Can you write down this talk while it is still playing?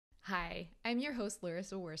Hi, I'm your host,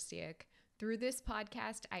 Larissa Worstiak. Through this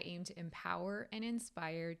podcast, I aim to empower and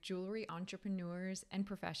inspire jewelry entrepreneurs and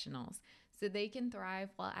professionals so they can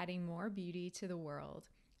thrive while adding more beauty to the world.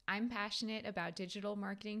 I'm passionate about digital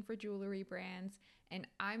marketing for jewelry brands, and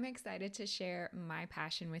I'm excited to share my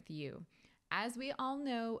passion with you. As we all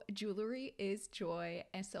know, jewelry is joy,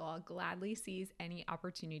 and so I'll gladly seize any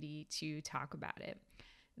opportunity to talk about it.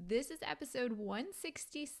 This is episode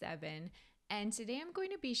 167, and today I'm going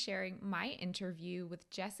to be sharing my interview with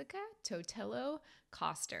Jessica Totillo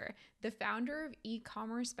Coster, the founder of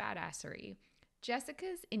Ecommerce Badassery.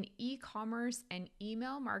 Jessica's an e-commerce and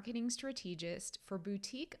email marketing strategist for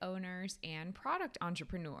boutique owners and product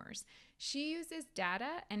entrepreneurs. She uses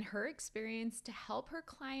data and her experience to help her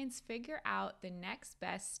clients figure out the next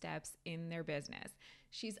best steps in their business.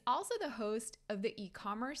 She's also the host of the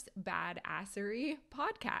Ecommerce Badassery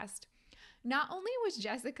podcast. Not only was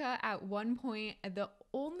Jessica at one point the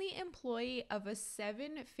only employee of a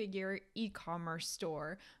 7-figure e-commerce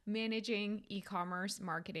store, managing e-commerce,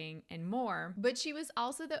 marketing, and more, but she was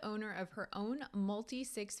also the owner of her own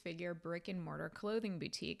multi-6-figure brick and mortar clothing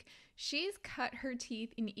boutique. She's cut her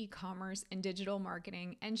teeth in e-commerce and digital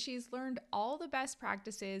marketing, and she's learned all the best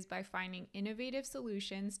practices by finding innovative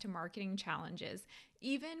solutions to marketing challenges,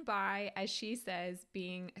 even by, as she says,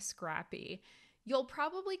 being scrappy. You'll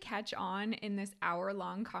probably catch on in this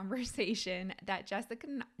hour-long conversation that Jessica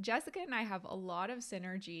and I have a lot of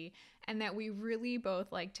synergy and that we really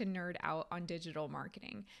both like to nerd out on digital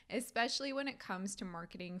marketing, especially when it comes to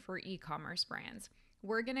marketing for e-commerce brands.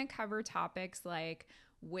 We're going to cover topics like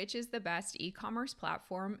which is the best e-commerce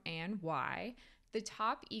platform and why, the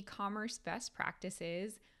top e-commerce best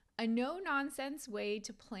practices, a no-nonsense way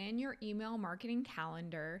to plan your email marketing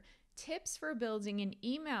calendar, tips for building an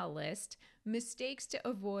email list, mistakes to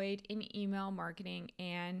avoid in email marketing,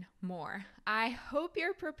 and more. I hope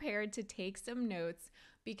you're prepared to take some notes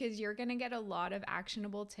because you're going to get a lot of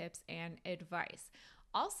actionable tips and advice.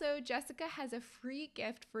 Also, Jessica has a free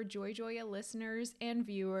gift for Joy Joya listeners and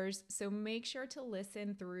viewers, so make sure to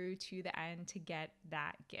listen through to the end to get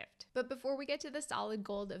that gift. But before we get to the solid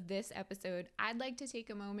gold of this episode, I'd like to take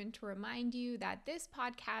a moment to remind you that this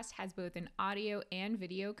podcast has both an audio and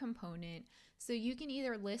video component, so you can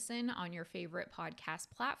either listen on your favorite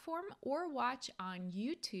podcast platform or watch on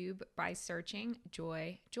YouTube by searching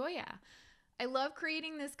Joy Joya. I love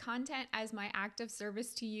creating this content as my act of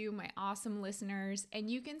service to you, my awesome listeners, and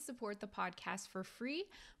you can support the podcast for free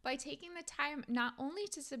by taking the time not only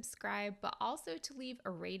to subscribe, but also to leave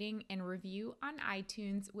a rating and review on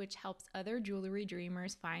iTunes, which helps other jewelry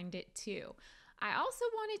dreamers find it too. I also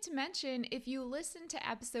wanted to mention, if you listened to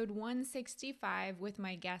episode 165 with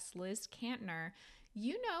my guest Liz Cantner,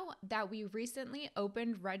 you know that we recently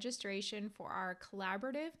opened registration for our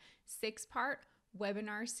collaborative 6-part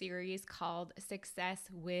webinar series called Success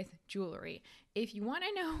with Jewelry. If you want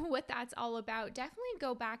to know what that's all about, definitely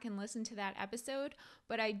go back and listen to that episode.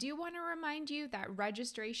 But I do want to remind you that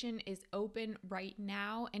registration is open right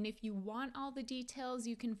now. And if you want all the details,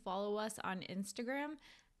 you can follow us on Instagram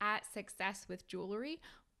at Success with Jewelry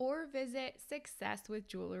or visit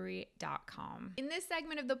successwithjewelry.com. In this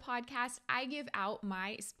segment of the podcast, I give out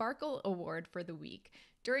my Sparkle Award for the week.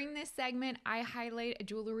 During this segment, I highlight a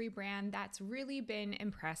jewelry brand that's really been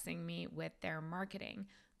impressing me with their marketing.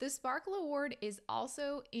 The Sparkle Award is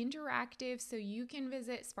also interactive, so you can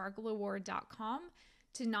visit sparkleaward.com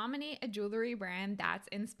to nominate a jewelry brand that's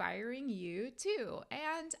inspiring you too.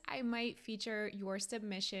 And I might feature your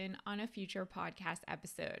submission on a future podcast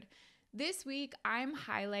episode. This week, I'm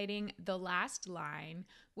highlighting The Last Line,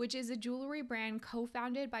 which is a jewelry brand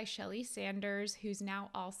co-founded by Shelly Sanders, who's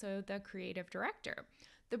now also the creative director.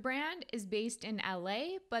 The brand is based in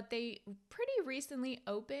LA, but they pretty recently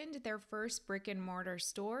opened their first brick and mortar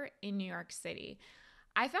store in New York City.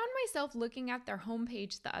 I found myself looking at their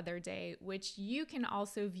homepage the other day, which you can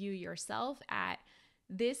also view yourself at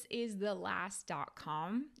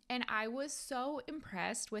thisisthelast.com, and I was so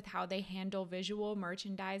impressed with how they handle visual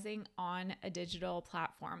merchandising on a digital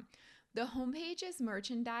platform. The homepage is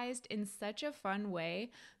merchandised in such a fun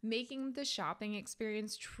way, making the shopping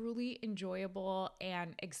experience truly enjoyable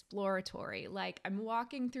and exploratory. Like I'm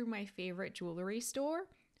walking through my favorite jewelry store,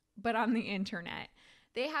 but on the internet.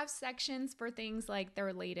 They have sections for things like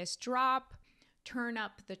their latest drop, Turn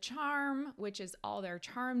Up the Charm, which is all their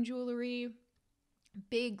charm jewelry,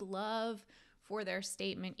 Big Love for their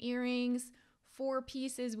statement earrings, 4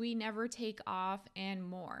 pieces we never take off, and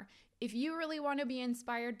more. If you really want to be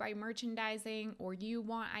inspired by merchandising or you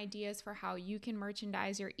want ideas for how you can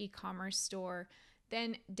merchandise your e-commerce store,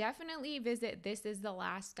 then definitely visit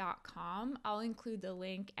thisisthelast.com. I'll include the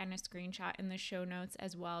link and a screenshot in the show notes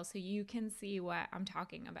as well so you can see what I'm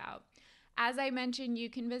talking about. As I mentioned, you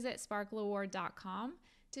can visit sparkleaward.com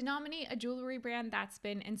to nominate a jewelry brand that's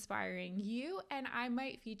been inspiring you, and I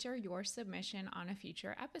might feature your submission on a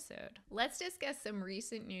future episode. Let's discuss some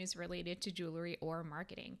recent news related to jewelry or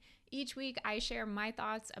marketing. Each week, I share my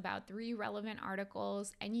thoughts about 3 relevant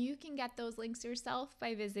articles, and you can get those links yourself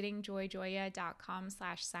by visiting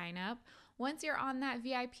joyjoya.com/signup. Once you're on that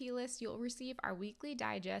VIP list, you'll receive our weekly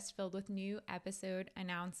digest filled with new episode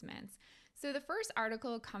announcements. So the first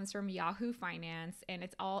article comes from Yahoo Finance, and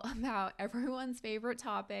it's all about everyone's favorite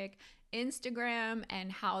topic, Instagram,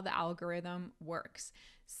 and how the algorithm works.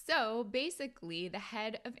 So basically, the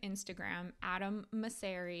head of Instagram, Adam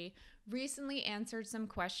Mosseri, recently answered some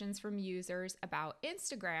questions from users about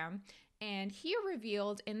Instagram, and he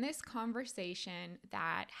revealed in this conversation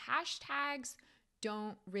that hashtags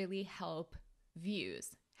don't really help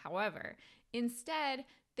views. However, instead,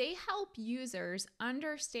 they help users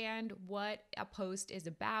understand what a post is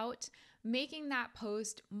about, making that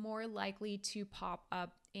post more likely to pop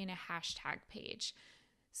up in a hashtag page.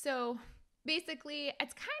 So basically,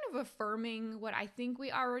 it's kind of affirming what I think we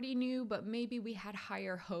already knew, but maybe we had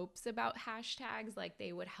higher hopes about hashtags, like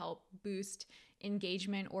they would help boost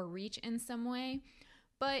engagement or reach in some way.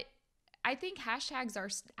 But I think hashtags are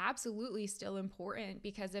absolutely still important,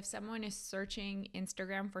 because if someone is searching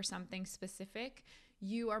Instagram for something specific,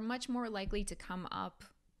 you are much more likely to come up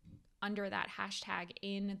under that hashtag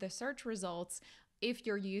in the search results if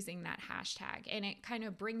you're using that hashtag. And it kind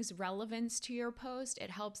of brings relevance to your post.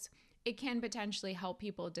 It can potentially help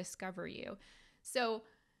people discover you. So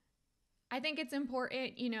I think it's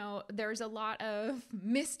important, there's a lot of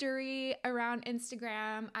mystery around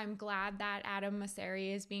Instagram. I'm glad that Adam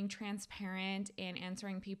Mosseri is being transparent in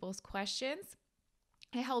answering people's questions.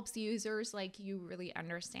 It helps users like you really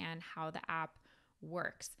understand how the app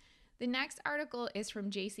works. The next article is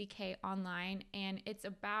from JCK Online, and it's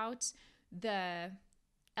about the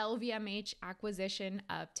LVMH acquisition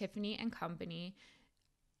of Tiffany & Company.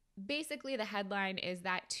 Basically, the headline is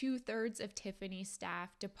that 2/3 of Tiffany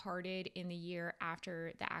staff departed in the year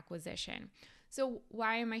after the acquisition. So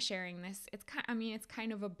why am I sharing this? It's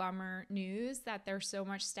kind of a bummer news that there's so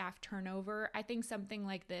much staff turnover. I think something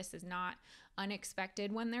like this is not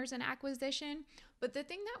unexpected when there's an acquisition. But the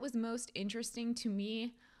thing that was most interesting to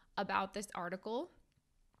me about this article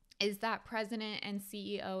is that President and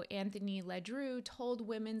CEO Anthony Ledru told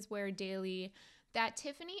Women's Wear Daily that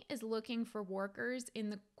Tiffany is looking for workers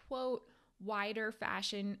in the, quote, wider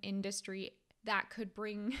fashion industry that could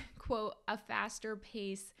bring, quote, a faster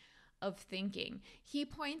pace of thinking. He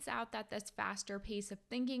points out that this faster pace of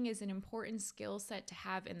thinking is an important skill set to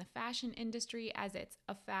have in the fashion industry, as it's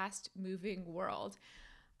a fast-moving world.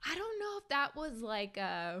 I don't know if that was like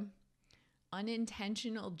a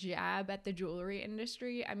unintentional jab at the jewelry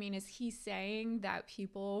industry. I mean, is he saying that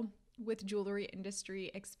people with jewelry industry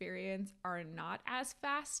experience are not as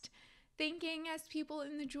fast thinking as people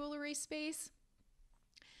in the jewelry space?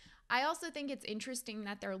 I also think it's interesting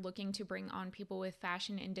that they're looking to bring on people with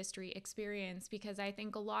fashion industry experience, because I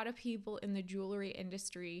think a lot of people in the jewelry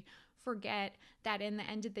industry forget that in the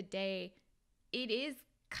end of the day, it is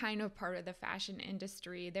kind of part of the fashion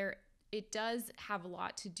industry. It does have a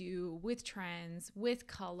lot to do with trends, with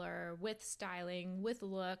color, with styling, with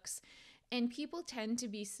looks. And people tend to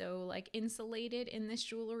be so like insulated in this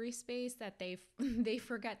jewelry space that they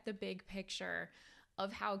forget the big picture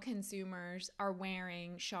of how consumers are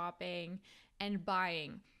wearing, shopping, and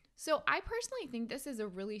buying. So I personally think this is a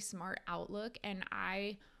really smart outlook, and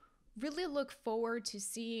I really look forward to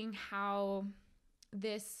seeing how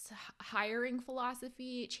this hiring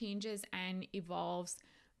philosophy changes and evolves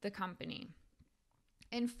the company.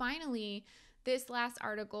 And finally, this last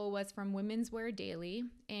article was from Women's Wear Daily,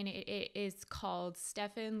 and it is called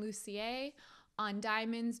Stéphane Lussier on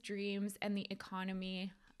Diamonds, Dreams, and the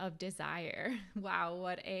Economy of Desire. Wow,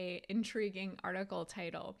 what a intriguing article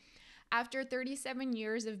title. After 37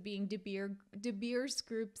 years of being De Beers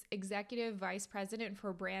Group's executive vice president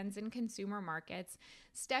for brands and consumer markets,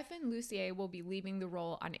 Stéphane Lussier will be leaving the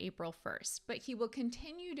role on April 1st, but he will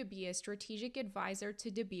continue to be a strategic advisor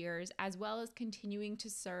to De Beers, as well as continuing to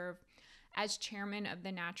serve as chairman of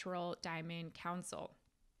the Natural Diamond Council.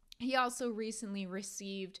 He also recently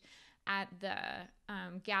received at the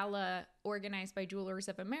gala organized by Jewelers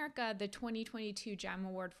of America, the 2022 GEM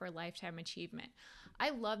Award for Lifetime Achievement. I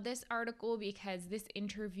love this article because this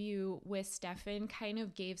interview with Stéphane kind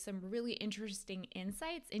of gave some really interesting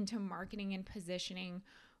insights into marketing and positioning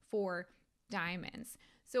for diamonds.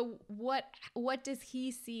 So what does he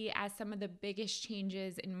see as some of the biggest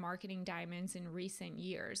changes in marketing diamonds in recent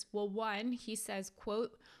years? Well, one, he says,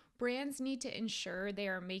 quote, brands need to ensure they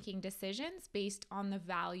are making decisions based on the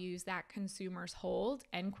values that consumers hold,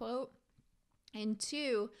 end quote. And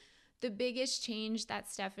two, the biggest change that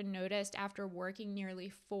Stefan noticed after working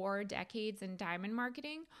nearly 4 decades in diamond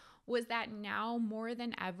marketing was that now more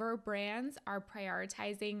than ever, brands are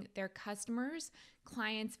prioritizing their customers,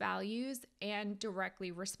 clients' values, and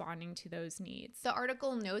directly responding to those needs. The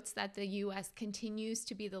article notes that the US continues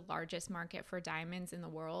to be the largest market for diamonds in the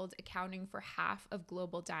world, accounting for half of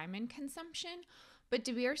global diamond consumption. But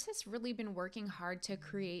De Beers has really been working hard to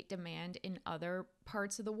create demand in other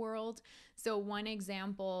parts of the world. So one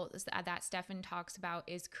example that Stefan talks about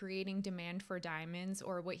is creating demand for diamonds,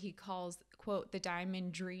 or what he calls, quote, the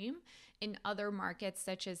diamond dream, in other markets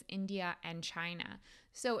such as India and China.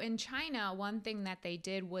 So in China, one thing that they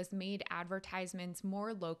did was made advertisements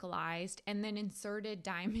more localized and then inserted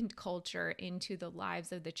diamond culture into the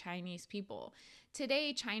lives of the Chinese people.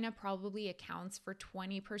 Today, China probably accounts for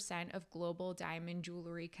 20% of global diamond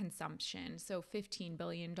jewelry consumption, so $15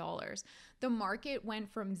 billion. The market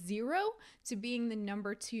went from zero to being the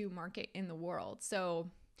number 2 market in the world. So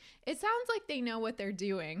it sounds like they know what they're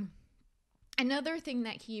doing. Another thing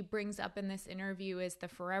that he brings up in this interview is the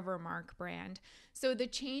Forever Mark brand. So the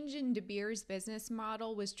change in De Beers' business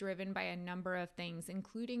model was driven by a number of things,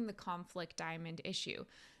 including the conflict diamond issue.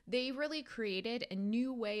 They really created a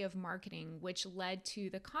new way of marketing, which led to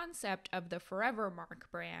the concept of the Forever Mark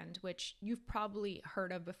brand, which you've probably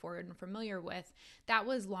heard of before and familiar with. That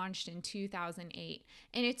was launched in 2008.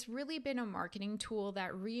 And it's really been a marketing tool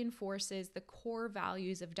that reinforces the core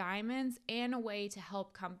values of diamonds and a way to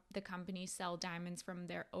help the company sell diamonds from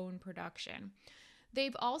their own production.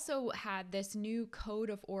 They've also had this new Code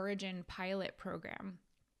of Origin pilot program.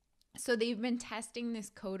 So they've been testing this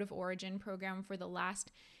Code of Origin program for the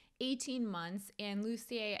last 18 months, and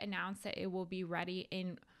Lucier announced that it will be ready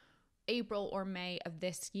in April or May of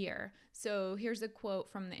this year. So here's a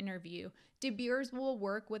quote from the interview. De Beers will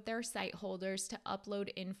work with their site holders to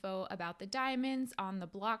upload info about the diamonds on the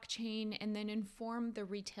blockchain and then inform the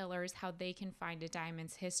retailers how they can find a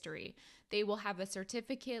diamond's history. They will have a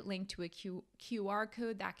certificate linked to a QR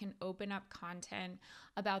code that can open up content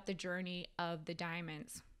about the journey of the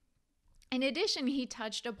diamonds. In addition, he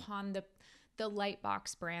touched upon the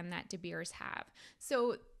Lightbox brand that De Beers have.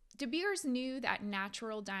 So De Beers knew that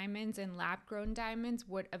natural diamonds and lab-grown diamonds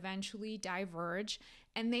would eventually diverge,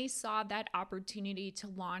 and they saw that opportunity to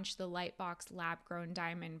launch the Lightbox lab-grown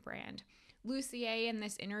diamond brand. Lucier in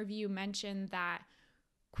this interview mentioned that,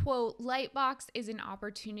 quote, Lightbox is an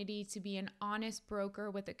opportunity to be an honest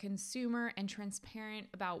broker with a consumer and transparent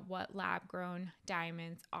about what lab-grown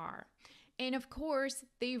diamonds are. And of course,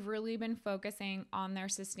 they've really been focusing on their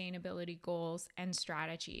sustainability goals and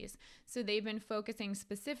strategies. So they've been focusing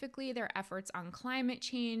specifically their efforts on climate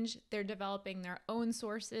change. They're developing their own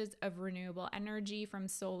sources of renewable energy from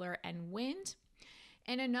solar and wind.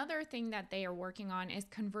 And another thing that they are working on is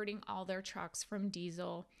converting all their trucks from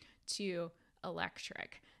diesel to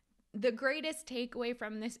electric. The greatest takeaway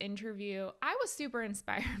from this interview, I was super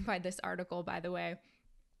inspired by this article, by the way.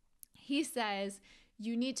 He says,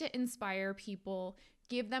 you need to inspire people,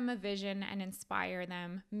 give them a vision and inspire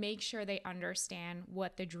them, make sure they understand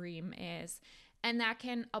what the dream is. And that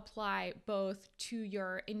can apply both to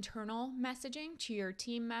your internal messaging, to your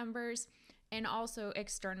team members, and also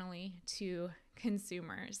externally to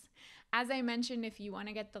consumers. As I mentioned, if you want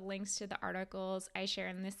to get the links to the articles I share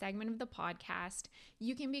in this segment of the podcast,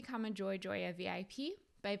 you can become a Joy Joya VIP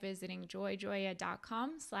by visiting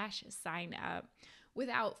joyjoya.com/sign up.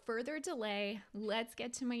 Without further delay, let's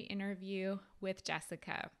get to my interview with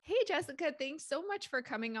Jessica. Hey, Jessica, thanks so much for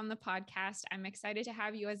coming on the podcast. I'm excited to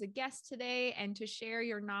have you as a guest today and to share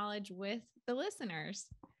your knowledge with the listeners.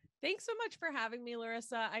 Thanks so much for having me,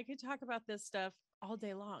 Larissa. I could talk about this stuff all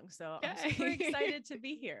day long, so I'm super excited to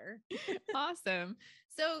be here. Awesome.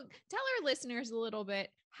 So tell our listeners a little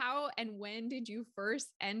bit, how and when did you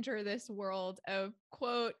first enter this world of,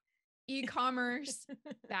 quote, e-commerce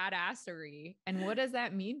badassery, and what does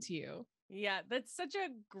that mean to you? Yeah, that's such a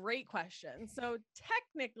great question. So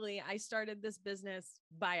technically, I started this business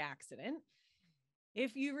by accident.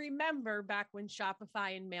 If you remember back when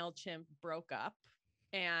Shopify and MailChimp broke up,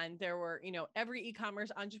 and there were, every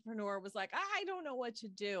e-commerce entrepreneur was like, I don't know what to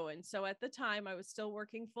do. And so at the time, I was still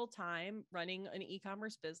working full time, running an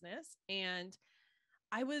e-commerce business, and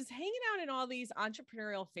I was hanging out in all these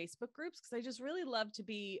entrepreneurial Facebook groups because I just really love to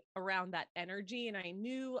be around that energy. And I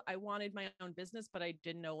knew I wanted my own business, but I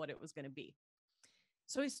didn't know what it was going to be.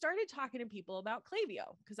 So I started talking to people about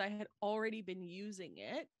Klaviyo because I had already been using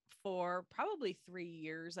it for probably 3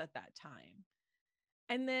 years at that time.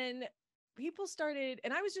 And then people started,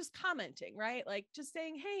 and I was just commenting, right? Like just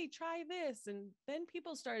saying, hey, try this. And then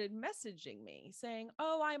people started messaging me saying,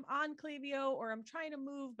 oh, I'm on Klaviyo or I'm trying to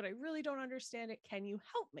move, but I really don't understand it. Can you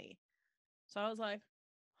help me? So I was like,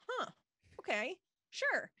 huh, okay,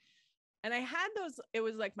 sure. And I had those, it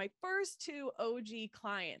was like my first two OG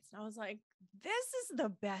clients. And I was like, this is the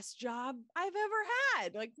best job I've ever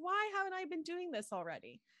had. Like, why haven't I been doing this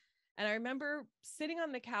already? And I remember sitting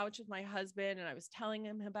on the couch with my husband and I was telling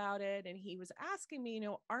him about it. And he was asking me,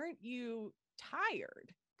 aren't you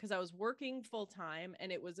tired? Because I was working full time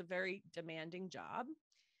and it was a very demanding job.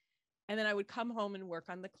 And then I would come home and work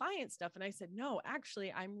on the client stuff. And I said, no,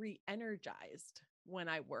 actually, I'm re-energized when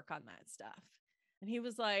I work on that stuff. And he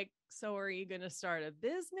was like, so are you going to start a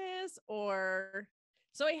business or?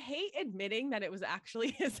 So I hate admitting that it was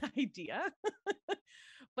actually his idea,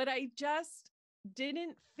 but I just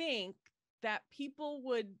didn't think that people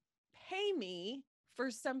would pay me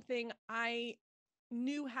for something I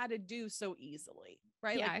knew how to do so easily,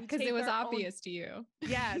 right? Yeah, Like we because it take was our own, obvious to you.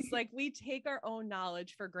 yes, like we take our own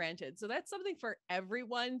knowledge for granted. So that's something for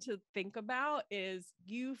everyone to think about is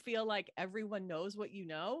you feel like everyone knows what you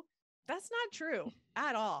know. That's not true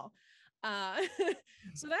at all. Uh,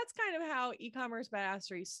 so that's kind of how e-commerce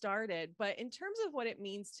badassery started. But in terms of what it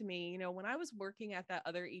means to me, when I was working at that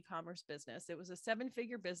other e-commerce business, it was a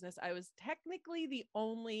 7-figure business. I was technically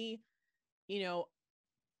you know,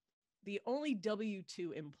 the only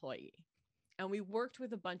W-2 employee. And we worked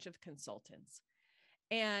with a bunch of consultants.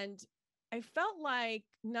 And I felt like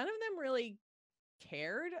none of them really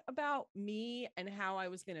cared about me and how I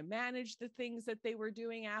was going to manage the things that they were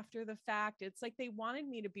doing after the fact. It's like they wanted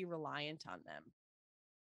me to be reliant on them.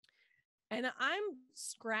 And I'm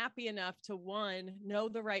scrappy enough to one, know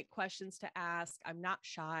the right questions to ask. I'm not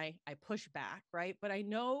shy. I push back, right? But I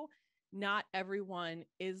know not everyone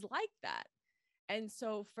is like that. And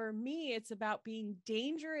so for me, it's about being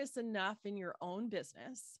dangerous enough in your own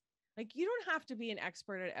business. Like you don't have to be an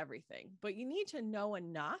expert at everything, but you need to know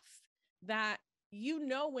enough that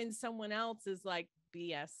when someone else is like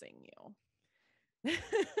BSing you.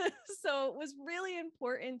 So it was really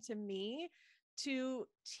important to me to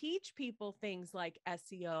teach people things like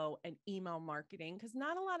SEO and email marketing because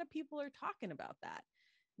not a lot of people are talking about that.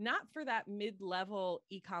 Not for that mid-level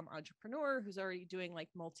e-com entrepreneur who's already doing like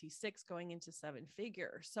multi-6 going into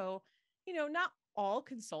 7-figure. So, not all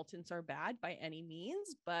consultants are bad by any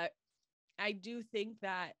means, but I do think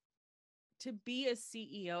that to be a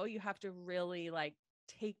CEO, you have to really like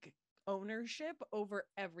take ownership over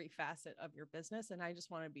every facet of your business. And I just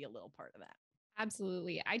want to be a little part of that.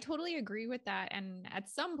 Absolutely. I totally agree with that. And at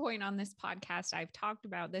some point on this podcast, I've talked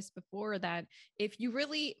about this before that if you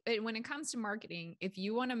really, when it comes to marketing, if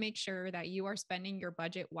you want to make sure that you are spending your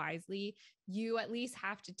budget wisely, you at least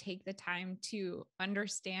have to take the time to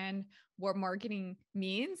understand what marketing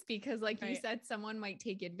means. Because, like you said, someone might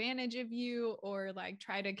take advantage of you or like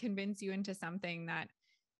try to convince you into something that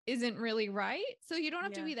isn't really right. So you don't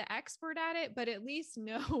have to be the expert at it, but at least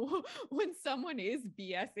know when someone is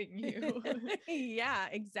BSing you. Yeah,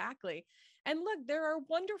 exactly. And look, there are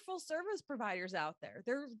wonderful service providers out there.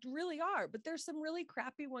 There really are, but there's some really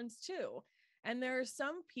crappy ones too. And there are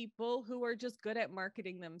some people who are just good at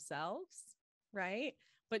marketing themselves, right?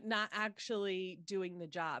 But not actually doing the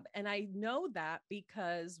job. And I know that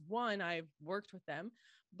because one, I've worked with them,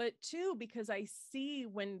 but two, because I see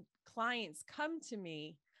when clients come to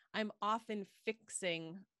me, I'm often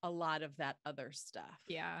fixing a lot of that other stuff.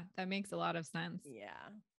 Yeah, that makes a lot of sense. Yeah.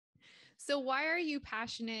 So why are you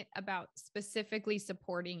passionate about specifically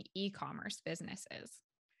supporting e-commerce businesses?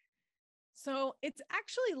 So it's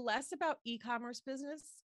actually less about e-commerce business.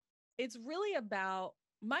 It's really about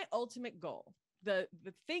my ultimate goal. The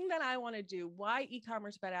thing that I want to do, why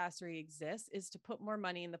e-commerce badassery exists, is to put more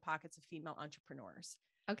money in the pockets of female entrepreneurs.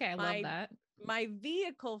 Okay, I love that. My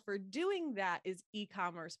vehicle for doing that is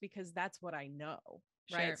e-commerce because that's what I know,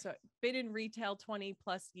 right? Sure. So been in retail 20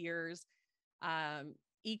 plus years.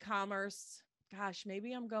 E-commerce, gosh,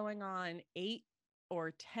 maybe I'm going on 8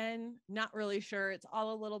 or 10, not really sure. It's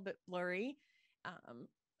all a little bit blurry.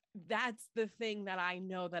 That's the thing that I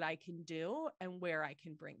know that I can do and where I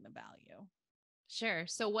can bring the value. Sure.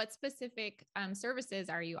 So what specific services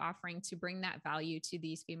are you offering to bring that value to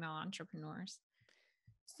these female entrepreneurs?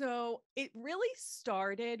 So it really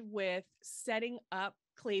started with setting up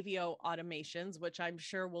Klaviyo automations, which I'm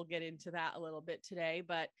sure we'll get into that a little bit today,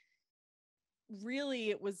 but really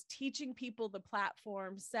it was teaching people the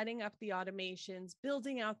platform, setting up the automations,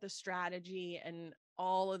 building out the strategy and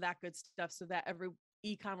all of that good stuff so that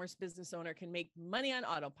e-commerce business owner can make money on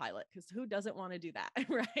autopilot, because who doesn't want to do that,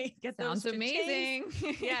 right? Get Sounds those amazing.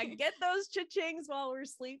 yeah, get those cha-chings while we're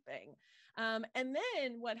sleeping. And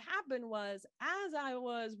then what happened was, as I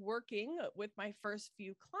was working with my first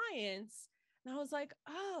few clients, and I was like,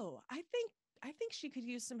 oh, I think she could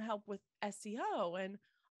use some help with SEO. And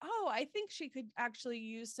oh, I think she could actually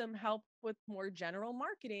use some help with more general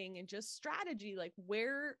marketing and just strategy, like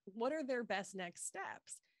what are their best next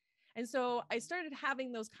steps? And so I started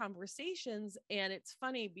having those conversations. And it's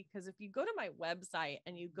funny because if you go to my website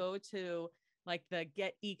and you go to like the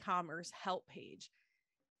Get E-commerce help page,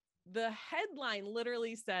 the headline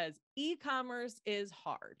literally says e-commerce is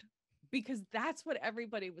hard, because that's what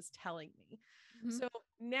everybody was telling me. Mhm. So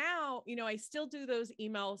now, I still do those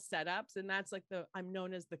email setups, and that's like I'm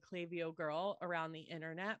known as the Klaviyo girl around the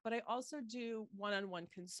internet, but I also do one-on-one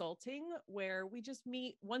consulting where we just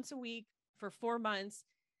meet once a week for 4 months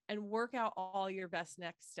and work out all your best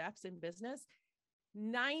next steps in business.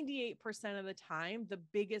 98% of the time, the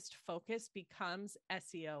biggest focus becomes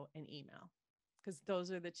SEO and email, because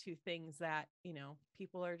those are the two things that,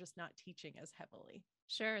 people are just not teaching as heavily.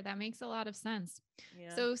 Sure, that makes a lot of sense.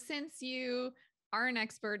 Yeah. So, since you are an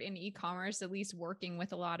expert in e-commerce, at least working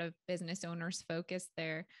with a lot of business owners focused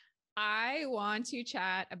there, I want to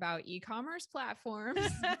chat about e-commerce platforms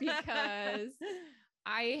because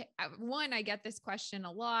I get this question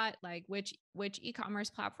a lot, like which e-commerce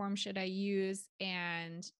platform should I use?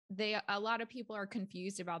 And a lot of people are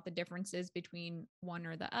confused about the differences between one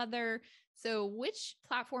or the other. So which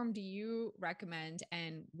platform do you recommend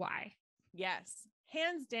and why? Yes,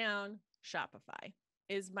 hands down, Shopify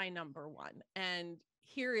is my number one. And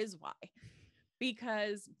here is why.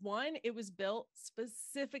 Because one, it was built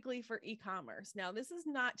specifically for e-commerce. Now, this is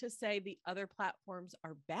not to say the other platforms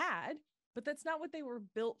are bad, but that's not what they were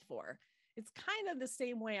built for. It's kind of the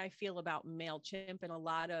same way I feel about MailChimp and a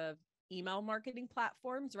lot of email marketing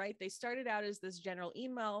platforms, right? They started out as this general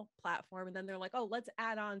email platform, and then they're like, oh, let's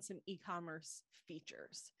add on some e-commerce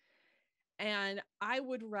features. And I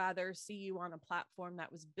would rather see you on a platform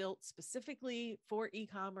that was built specifically for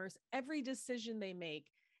e-commerce. Every decision they make,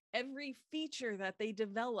 every feature that they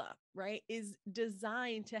develop, right, is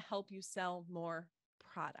designed to help you sell more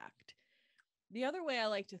product. The other way I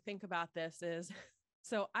like to think about this is,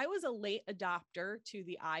 so I was a late adopter to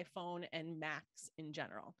the iPhone and Macs in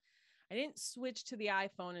general. I didn't switch to the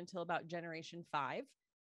iPhone until about generation 5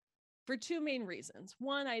 for two main reasons.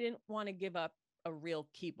 One, I didn't want to give up a real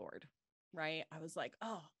keyboard, right? I was like,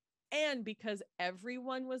 oh, and because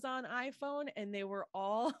everyone was on iPhone and they were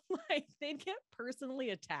all like, they'd get personally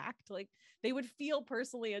attacked. Like they would feel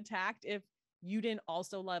personally attacked if you didn't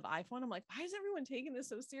also love iPhone. I'm like, why is everyone taking this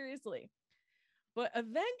so seriously? But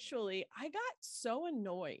eventually I got so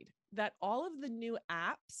annoyed that all of the new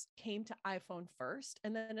apps came to iPhone first.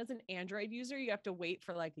 And then as an Android user, you have to wait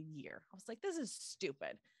for like a year. I was like, this is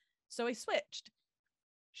stupid. So I switched.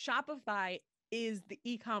 Shopify is the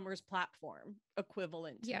e-commerce platform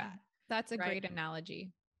equivalent to that. That's a right? great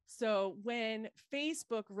analogy. So when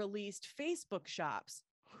Facebook released Facebook shops,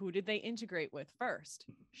 who did they integrate with first?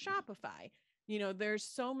 Shopify. There's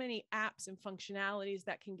so many apps and functionalities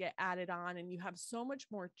that can get added on, and you have so much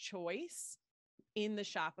more choice in the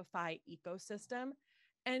Shopify ecosystem.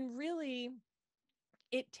 And really,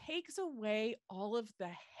 it takes away all of the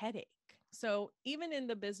headache. So even in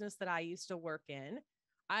the business that I used to work in,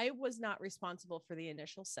 I was not responsible for the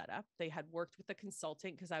initial setup. They had worked with a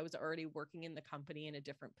consultant because I was already working in the company in a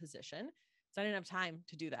different position. So I didn't have time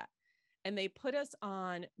to do that. And they put us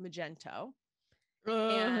on Magento.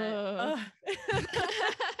 And,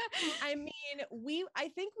 I mean, I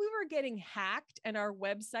think we were getting hacked and our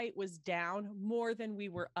website was down more than we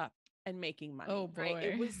were up and making money. Oh boy. Right?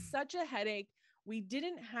 It was such a headache. We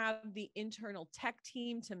didn't have the internal tech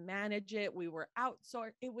team to manage it. We were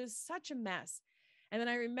outsourced. It was such a mess. And then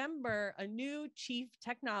I remember a new chief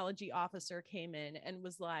technology officer came in and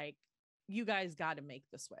was like, you guys got to make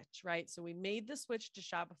the switch, right? So we made the switch to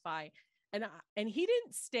Shopify, and he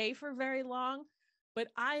didn't stay for very long, but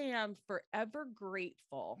I am forever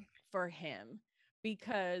grateful for him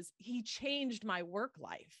because he changed my work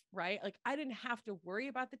life, right? Like I didn't have to worry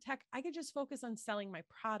about the tech. I could just focus on selling my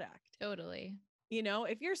product. Totally.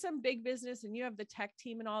 If you're some big business and you have the tech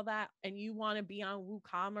team and all that, and you want to be on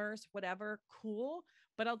WooCommerce, whatever, cool.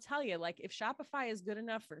 But I'll tell you, like, if Shopify is good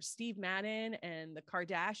enough for Steve Madden and the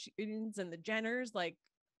Kardashians and the Jenners, like,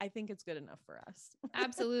 I think it's good enough for us.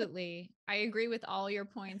 Absolutely. I agree with all your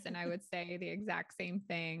points. And I would say the exact same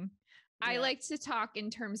thing. Yeah. I like to talk in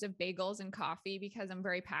terms of bagels and coffee because I'm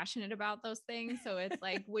very passionate about those things. So it's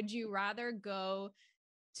like, would you rather go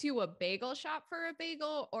to a bagel shop for a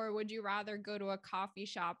bagel, or would you rather go to a coffee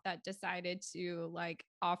shop that decided to like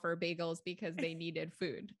offer bagels because they needed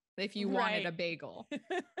food if you wanted a bagel?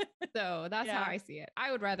 So that's how I see it.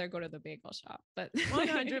 I would rather go to the bagel shop, but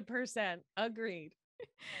 100% agreed.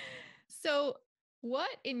 So what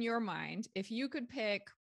in your mind, if you could pick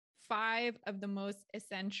 5 of the most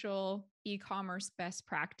essential e-commerce best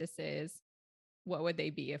practices, what would they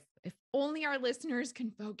be? If only our listeners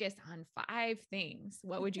can focus on 5 things,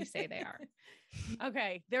 what would you say they are?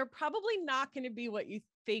 Okay. They're probably not going to be what you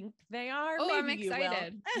think they are. Oh, Maybe I'm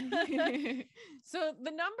excited. So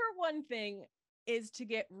the number one thing is to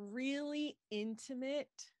get really intimate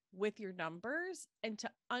with your numbers and to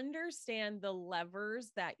understand the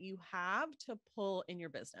levers that you have to pull in your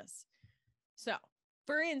business. So,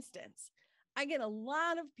 for instance, I get a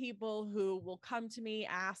lot of people who will come to me,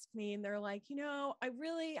 ask me, and they're like, how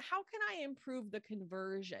can I improve the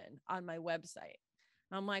conversion on my website?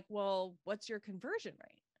 And I'm like, well, what's your conversion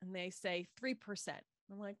rate? And they say 3%.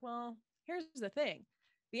 I'm like, well, here's the thing.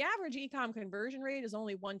 The average e-com conversion rate is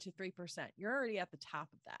only 1 to 3%. You're already at the top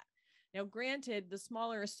of that. Now, granted, the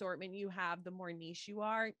smaller assortment you have, the more niche you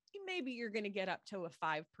are, maybe you're going to get up to a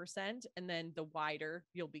 5%, and then the wider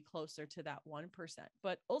you'll be closer to that 1%.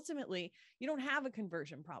 But ultimately, you don't have a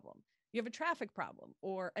conversion problem. You have a traffic problem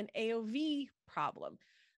or an AOV problem.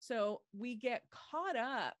 So we get caught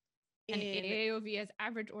up in AOV is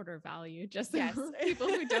average order value, just for people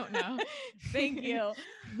who don't know. Thank you.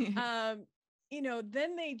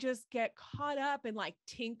 Then they just get caught up in like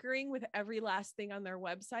tinkering with every last thing on their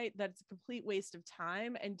website that's a complete waste of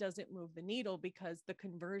time and doesn't move the needle because the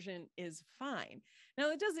conversion is fine. Now,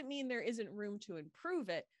 it doesn't mean there isn't room to improve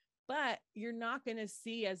it, but you're not going to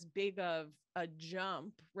see as big of a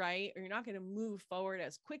jump, right? Or you're not going to move forward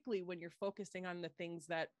as quickly when you're focusing on the things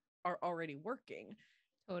that are already working.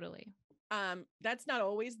 Totally. That's not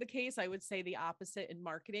always the case. I would say the opposite in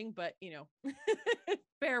marketing, but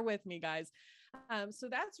bear with me, guys. So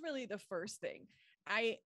that's really the first thing.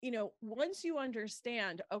 Once you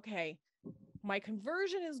understand, okay, my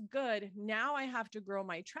conversion is good. Now I have to grow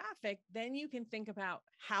my traffic. Then you can think about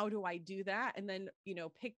how do I do that? And then,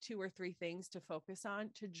 pick 2 or 3 things to focus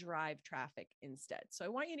on to drive traffic instead. So I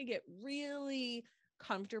want you to get really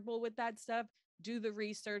comfortable with that stuff. Do the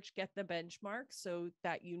research, get the benchmark so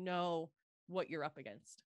that you know what you're up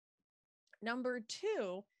against. Number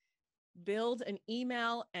 2, build an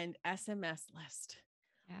email and SMS list.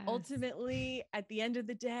 Yes. Ultimately, at the end of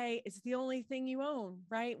the day, it's the only thing you own,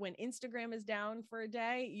 right? When Instagram is down for a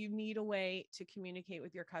day, you need a way to communicate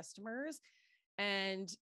with your customers.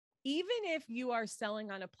 And even if you are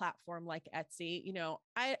selling on a platform like Etsy,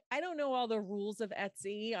 I don't know all the rules of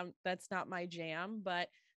Etsy. That's not my jam, but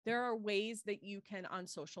there are ways that you can on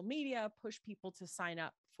social media push people to sign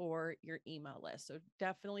up for your email list. So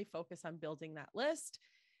definitely focus on building that list.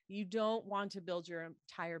 You don't want to build your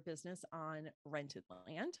entire business on rented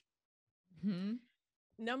land. Mm-hmm.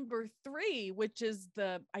 Number 3, which is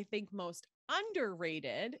I think most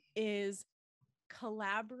underrated, is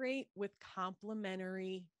collaborate with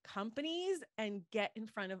complementary companies and get in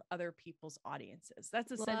front of other people's audiences.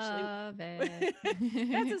 That's essentially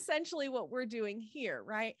that's essentially what we're doing here,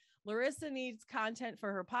 right? Larissa needs content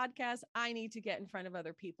for her podcast. I need to get in front of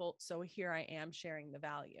other people. So here I am sharing the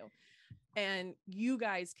value. And you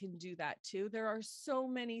guys can do that too. There are so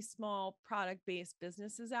many small product-based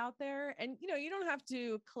businesses out there. And, you don't have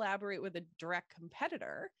to collaborate with a direct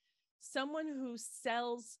competitor. Someone who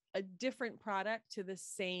sells a different product to the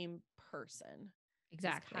same person.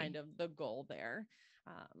 Exactly. Is kind of the goal there.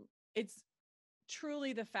 It's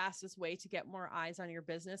truly the fastest way to get more eyes on your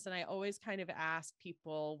business. And I always kind of ask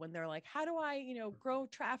people when they're like, how do I, grow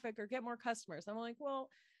traffic or get more customers? I'm like, well,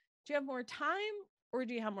 do you have more time or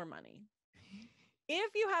do you have more money?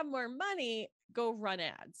 If you have more money, go run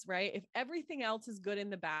ads, right? If everything else is good in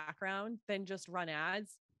the background, then just run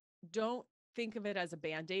ads. Don't think of it as a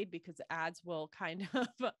Band-Aid because ads will kind of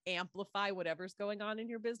amplify whatever's going on in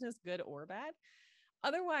your business, good or bad.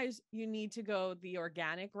 Otherwise, you need to go the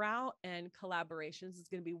organic route, and collaborations is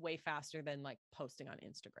going to be way faster than like posting on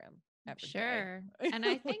Instagram. Sure. And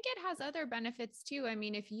I think it has other benefits too. I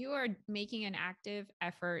mean, if you are making an active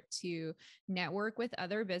effort to network with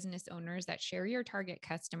other business owners that share your target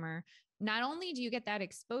customer, not only do you get that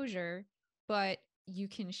exposure, but you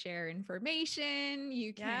can share information,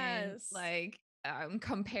 you can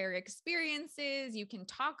compare experiences, you can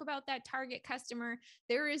talk about that target customer.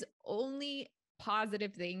 There is only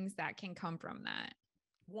positive things that can come from that.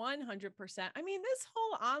 100%. I mean, this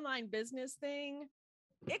whole online business thing,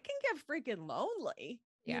 it can get freaking lonely,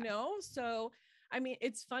 So, I mean,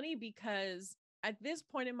 it's funny because at this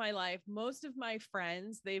point in my life, most of my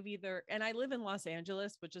friends, and I live in Los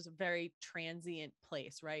Angeles, which is a very transient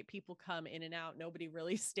place, right? People come in and out. Nobody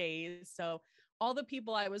really stays. So all the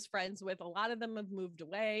people I was friends with, a lot of them have moved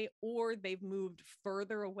away or they've moved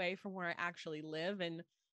further away from where I actually live. And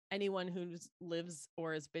anyone who lives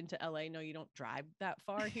or has been to LA, no, you don't drive that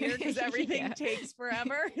far here because everything takes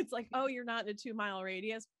forever. It's like, oh, you're not in a 2-mile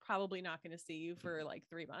radius, probably not going to see you for like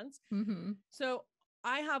 3 months. Mm-hmm. So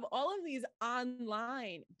I have all of these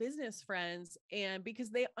online business friends, and because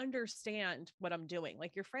they understand what I'm doing,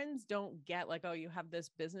 like your friends don't get like, oh, you have this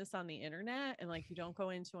business on the internet and like you don't go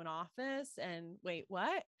into an office and wait,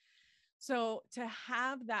 what? So to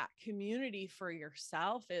have that community for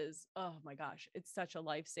yourself is, oh my gosh, it's such a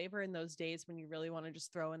lifesaver in those days when you really want to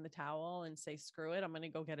just throw in the towel and say, screw it, I'm going to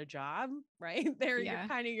go get a job, right? There, you're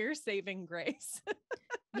kind of your saving grace.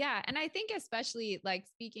 Yeah. And I think especially like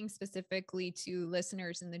speaking specifically to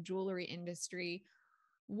listeners in the jewelry industry,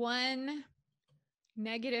 one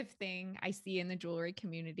negative thing I see in the jewelry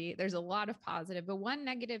community, there's a lot of positive, but one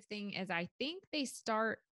negative thing is I think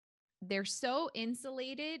they're so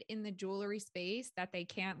insulated in the jewelry space that they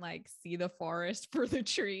can't like see the forest for the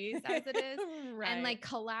trees as it is. Right. And like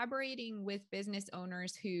collaborating with business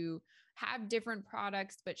owners who have different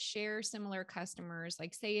products, but share similar customers,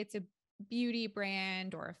 like say it's a beauty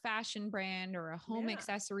brand or a fashion brand or a home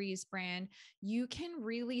accessories brand, you can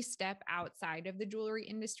really step outside of the jewelry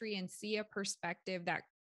industry and see a perspective that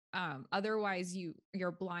otherwise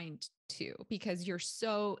you're blind to because you're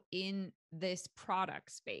so in this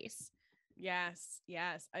product space. Yes.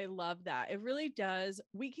 I love that. It really does.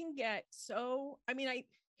 We can get so,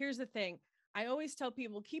 here's the thing. I always tell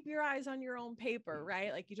people, keep your eyes on your own paper,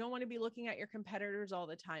 right? Like you don't want to be looking at your competitors all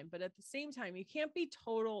the time, but at the same time, you can't be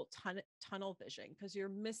total tunnel vision because you're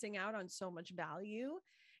missing out on so much value.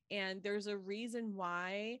 And there's a reason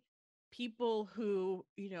why people who,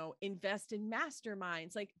 invest in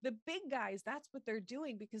masterminds, like the big guys, that's what they're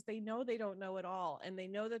doing because they know they don't know it all. And they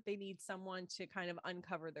know that they need someone to kind of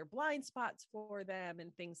uncover their blind spots for them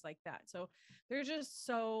and things like that. So there's just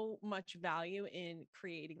so much value in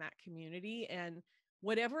creating that community, and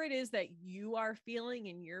whatever it is that you are feeling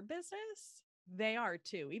in your business, they are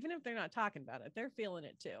too. Even if they're not talking about it, they're feeling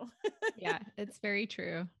it too. Yeah, it's very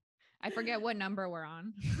true. I forget what number we're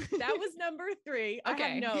on. That was number 3.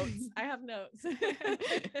 Okay. I have notes.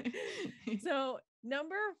 So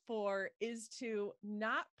number 4 is to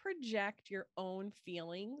not project your own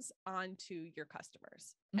feelings onto your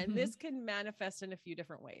customers. And this can manifest in a few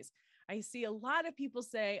different ways. I see a lot of people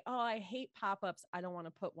say, oh, I hate pop-ups, I don't want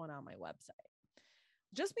to put one on my website.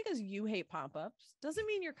 Just because you hate pop-ups doesn't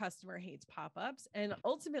mean your customer hates pop-ups. And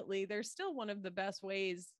ultimately, they're still one of the best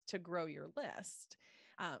ways to grow your list.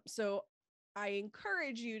 So I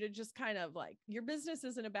encourage you to just kind of like, your business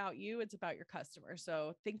isn't about you, it's about your customer.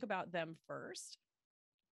 So think about them first.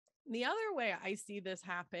 The other way I see this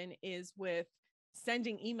happen is with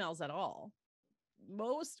sending emails at all.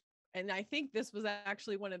 And I think this was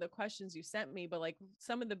actually one of the questions you sent me, but like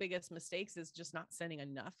some of the biggest mistakes is just not sending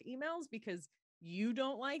enough emails because you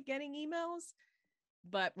don't like getting emails.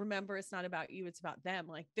 But remember, it's not about you, it's about them.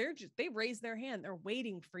 Like they raise their hand. They're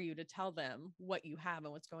waiting for you to tell them what you have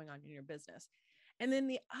and what's going on in your business. And then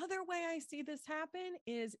the other way I see this happen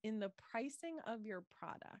is in the pricing of your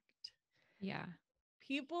product. Yeah.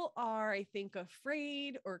 People are, I think,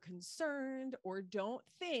 afraid or concerned or don't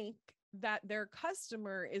think that their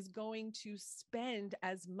customer is going to spend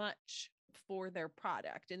as much for their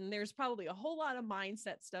product. And there's probably a whole lot of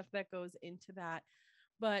mindset stuff that goes into that.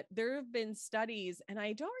 But there have been studies, and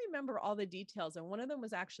I don't remember all the details. And one of them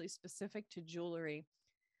was actually specific to jewelry.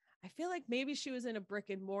 I feel like maybe she was in a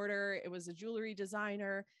brick and mortar. It was a jewelry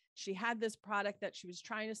designer. She had this product that she was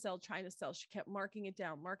trying to sell. She kept marking it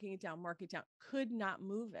down, could not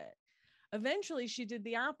move it. Eventually, she did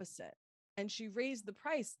the opposite, and she raised the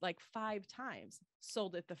price like 5 times,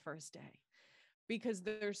 sold it the first day. Because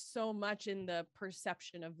there's so much in the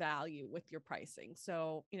perception of value with your pricing.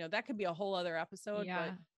 So, that could be a whole other episode,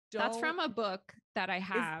 but that's from a book that I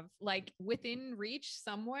have like within reach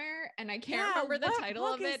somewhere. And I can't remember the title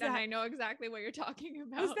of it. And I know exactly what you're talking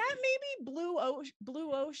about. Is that maybe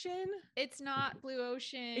Blue Ocean? It's not Blue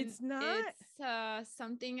Ocean. It's not. It's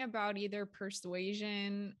something about either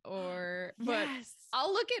persuasion or, but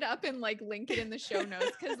I'll look it up and like link it in the show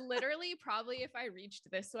notes. Cause literally probably if I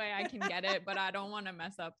reached this way, I can get it, but I don't want to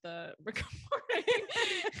mess up the recording.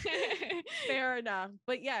 Fair enough.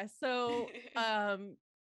 But so,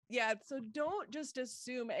 so don't just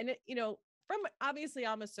assume, and obviously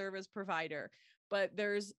I'm a service provider, but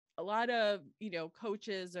there's a lot of,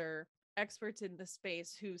 coaches or experts in the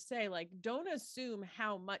space who say, like, don't assume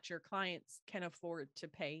how much your clients can afford to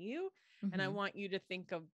pay you. And I Mm-hmm. want you to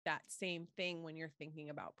think of that same thing when you're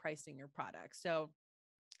thinking about pricing your product. So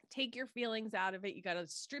take your feelings out of it. You got to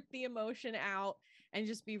strip the emotion out and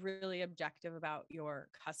just be really objective about your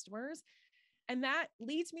customers. And that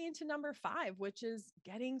leads me into number 5, which is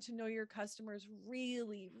getting to know your customers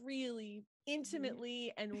really, really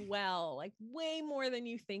intimately and well, like way more than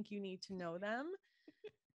you think you need to know them.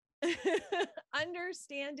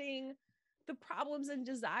 Understanding the problems and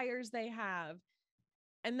desires they have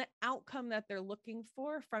and the outcome that they're looking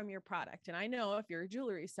for from your product. And I know if you're a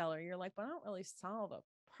jewelry seller, you're like, but I don't really solve a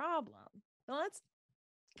problem. Well, that's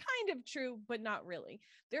kind of true, but not really.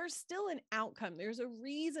 There's still an outcome. There's a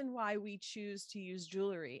reason why we choose to use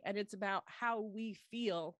jewelry, and it's about how we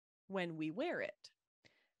feel when we wear it.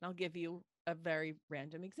 And I'll give you a very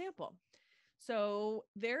random example. So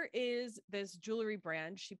there is this jewelry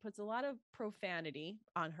brand. She puts a lot of profanity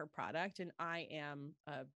on her product, and I am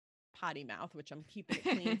a potty mouth, which I'm keeping it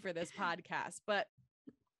clean for this podcast. But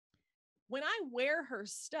when I wear her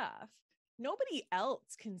stuff, nobody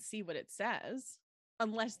else can see what it says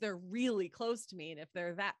unless they're really close to me. And if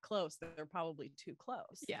they're that close, they're probably too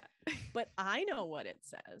close. Yeah. But I know what it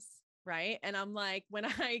says. Right. And I'm like,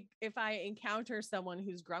 if I encounter someone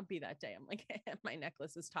who's grumpy that day, I'm like, my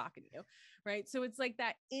necklace is talking to you. Right. So it's like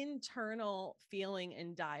that internal feeling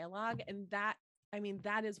and dialogue. And that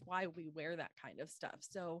is why we wear that kind of stuff.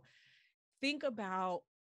 So think about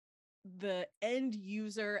the end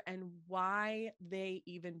user and why they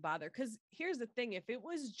even bother. Because here's the thing, if it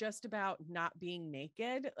was just about not being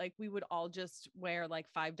naked, like we would all just wear like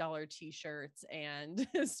 $5 t-shirts and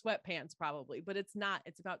sweatpants probably, but it's not.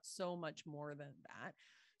 It's about so much more than that.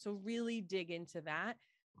 So really dig into that,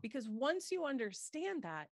 because once you understand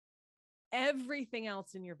that, everything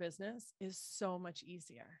else in your business is so much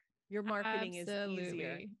easier. Your marketing is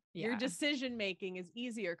easier. Yeah. Your decision-making is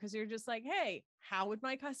easier because you're just like, hey, how would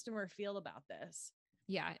my customer feel about this?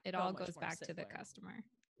 Yeah. It So all much goes more back to the simpler. customer.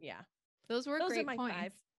 Yeah. Those were Those are great my points.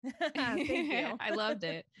 5. Thank you. I loved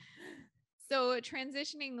it. So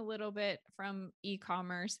transitioning a little bit from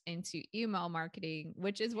e-commerce into email marketing,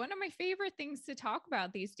 which is one of my favorite things to talk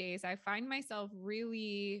about these days. I find myself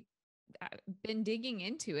really been digging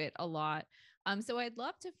into it a lot. So I'd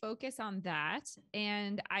love to focus on that.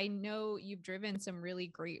 And I know you've driven some really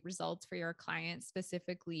great results for your clients,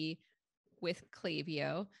 specifically with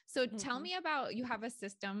Klaviyo. So tell me about, you have a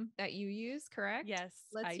system that you use, correct? Yes,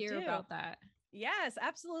 Let's I hear do. about that. Yes,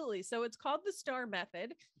 absolutely. So it's called the STAR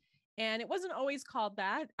method. And it wasn't always called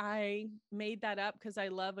that. I made that up because I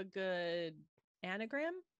love a good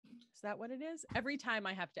anagram. Is that what it is? Every time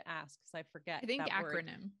I have to ask because I forget I think that acronym.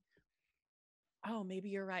 word. Oh, maybe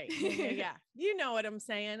you're right. Yeah. You know what I'm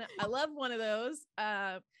saying. I love one of those.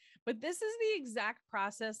 But this is the exact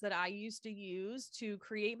process that I used to use to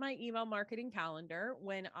create my email marketing calendar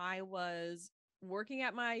when I was working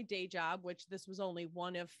at my day job, which this was only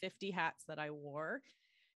one of 50 hats that I wore.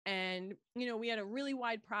 And, we had a really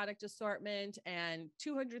wide product assortment and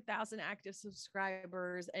 200,000 active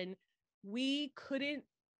subscribers, and we couldn't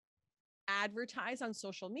advertise on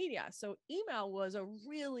social media. So email was a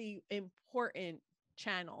really important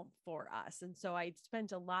channel for us. And so I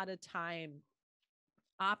spent a lot of time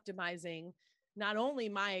optimizing not only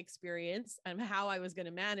my experience and how I was going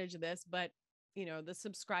to manage this, but, the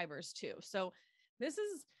subscribers too. So this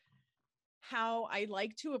is how I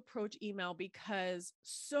like to approach email, because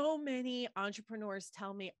so many entrepreneurs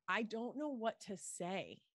tell me, I don't know what to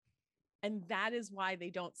say. And that is why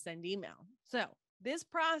they don't send email. So this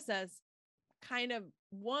process kind of,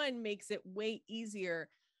 1, makes it way easier,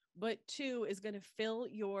 but 2 is going to fill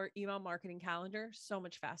your email marketing calendar so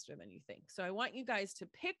much faster than you think. So I want you guys to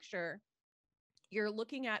picture you're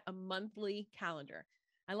looking at a monthly calendar.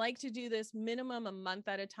 I like to do this minimum a month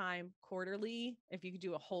at a time, quarterly. If you could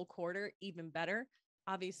do a whole quarter, even better.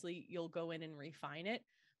 Obviously, you'll go in and refine it,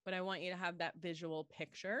 but I want you to have that visual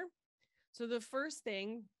picture. So the first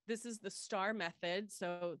thing, this is the STAR method.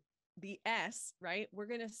 So the S, right? We're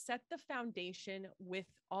going to set the foundation with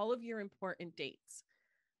all of your important dates.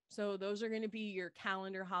 So those are going to be your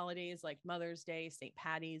calendar holidays like Mother's Day, St.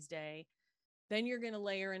 Patty's Day. Then you're going to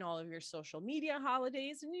layer in all of your social media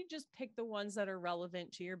holidays, and you just pick the ones that are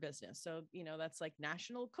relevant to your business. So, that's like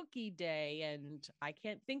National Cookie Day, and I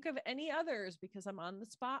can't think of any others because I'm on the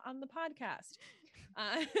spot on the podcast.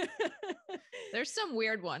 There's some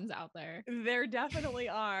weird ones out there. There definitely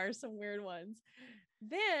are some weird ones.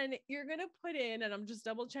 Then you're going to put in, and I'm just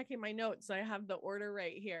double checking my notes, so I have the order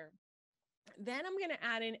right here. Then I'm going to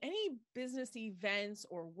add in any business events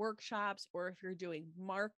or workshops, or if you're doing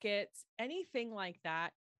markets, anything like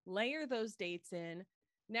that, layer those dates in.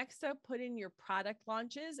 Next up, put in your product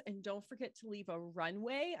launches and don't forget to leave a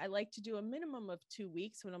runway. I like to do a minimum of 2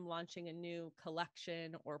 weeks when I'm launching a new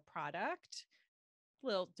collection or product.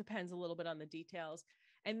 Depends a little bit on the details.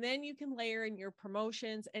 And then you can layer in your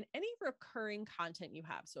promotions and any recurring content you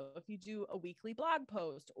have. So if you do a weekly blog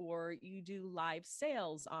post or you do live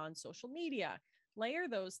sales on social media, layer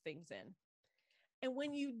those things in. And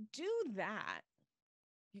when you do that,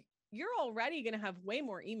 you're already going to have way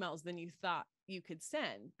more emails than you thought you could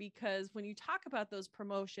send, because when you talk about those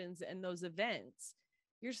promotions and those events,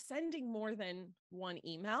 you're sending more than one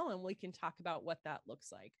email, and we can talk about what that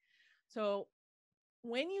looks like. So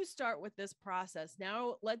when you start with this process,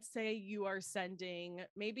 now let's say you are sending,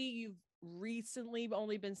 maybe you've recently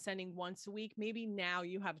only been sending once a week. Maybe now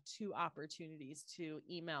you have 2 opportunities to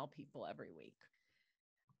email people every week,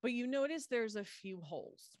 but you notice there's a few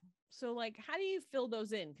holes. So like, how do you fill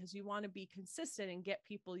those in? Because you want to be consistent and get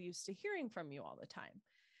people used to hearing from you all the time.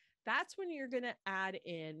 That's when you're going to add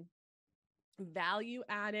in value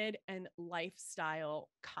added and lifestyle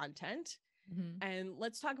content. And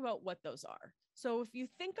let's talk about what those are. So if you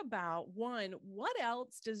think about one, what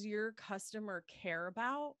else does your customer care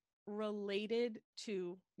about related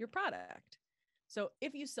to your product? So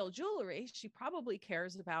if you sell jewelry, she probably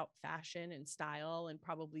cares about fashion and style and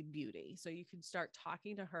probably beauty. So you can start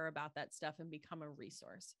talking to her about that stuff and become a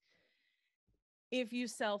resource. If you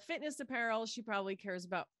sell fitness apparel, she probably cares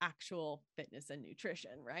about actual fitness and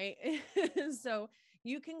nutrition, right? So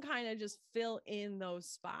you can kind of just fill in those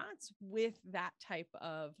spots with that type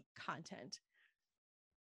of content.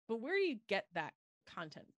 But where do you get that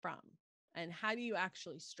content from? And how do you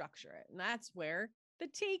actually structure it? And that's where the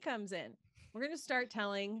tea comes in. We're going to start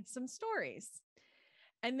telling some stories.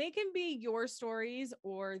 And they can be your stories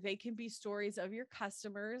or they can be stories of your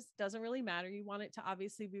customers. Doesn't really matter. You want it to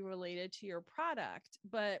obviously be related to your product,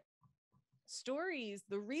 but stories,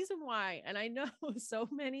 the reason why, and I know so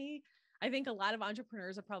many, I think a lot of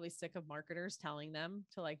entrepreneurs are probably sick of marketers telling them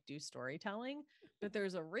to like do storytelling, but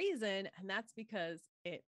there's a reason, and that's because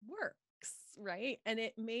it works, right? And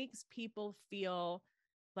it makes people feel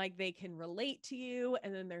like they can relate to you,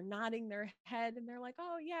 and then they're nodding their head and they're like,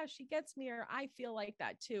 oh yeah, she gets me, or I feel like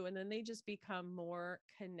that too. And then they just become more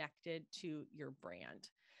connected to your brand.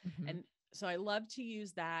 And so I love to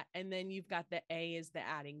use that. And then you've got the A is the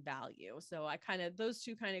adding value. So those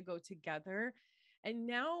two kind of go together. And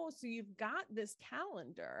now, so you've got this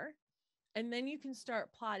calendar, and then you can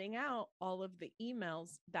start plotting out all of the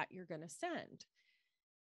emails that you're going to send.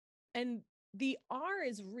 And the R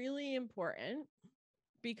is really important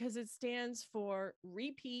because it stands for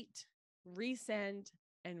repeat, resend,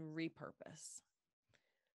 and repurpose.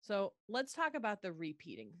 So let's talk about the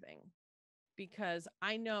repeating thing, because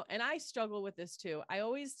I know, and I struggle with this too. I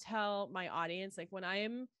always tell my audience, like when I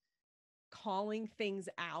am calling things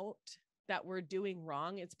out that we're doing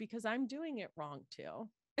wrong, it's because I'm doing it wrong too,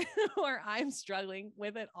 or I'm struggling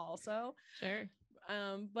with it also. Sure.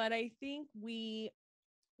 But I think we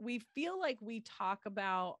feel like we talk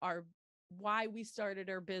about why we started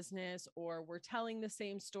our business, or we're telling the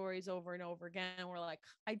same stories over and over again. We're like,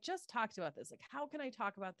 I just talked about this. Like, how can I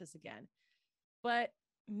talk about this again? But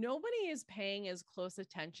nobody is paying as close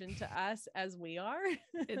attention to us as we are.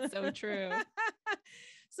 It's so true.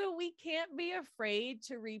 So we can't be afraid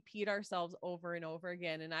to repeat ourselves over and over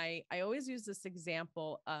again. And I always use this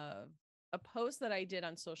example of a post that I did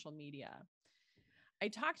on social media. I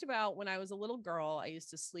talked about when I was a little girl, I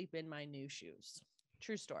used to sleep in my new shoes.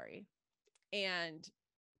 True story. And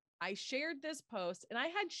I shared this post, and I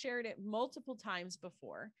had shared it multiple times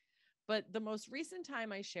before. But the most recent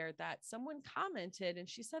time I shared that, someone commented and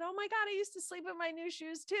she said, oh my God, I used to sleep in my new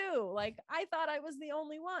shoes too. Like, I thought I was the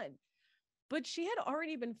only one. But she had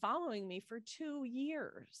already been following me for 2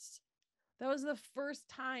 years. That was the first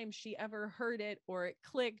time she ever heard it, or it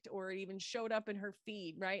clicked, or it even showed up in her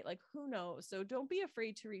feed, right? Like, who knows? So don't be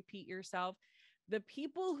afraid to repeat yourself. The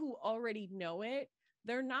people who already know it,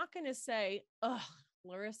 they're not going to say, ugh,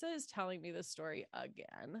 Larissa is telling me this story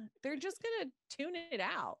again. They're just going to tune it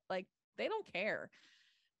out. Like, they don't care.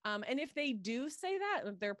 And if they do say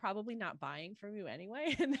that, they're probably not buying from you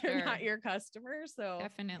anyway, and they're not your customer. So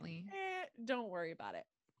definitely don't worry about it.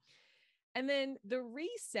 And then the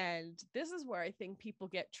resend, this is where I think people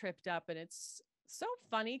get tripped up. And it's so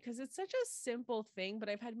funny because it's such a simple thing, but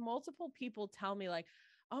I've had multiple people tell me like,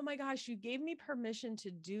 oh my gosh, you gave me permission to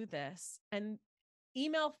do this. And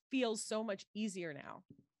email feels so much easier now.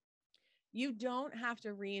 You don't have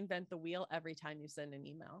to reinvent the wheel every time you send an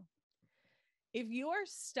email. If you are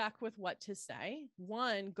stuck with what to say,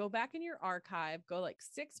 one, go back in your archive, go like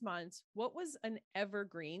 6 months. What was an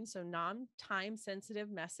evergreen, so non-time sensitive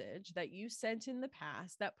message that you sent in the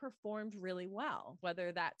past that performed really well?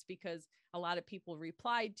 Whether that's because a lot of people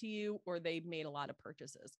replied to you or they made a lot of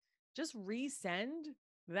purchases. Just resend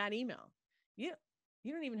that email. You,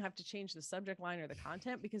 you don't even have to change the subject line or the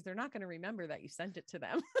content because they're not going to remember that you sent it to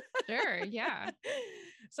them. Sure. Yeah.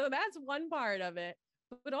 So that's one part of it.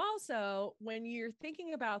 But also, when you're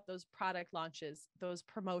thinking about those product launches, those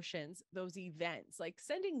promotions, those events, like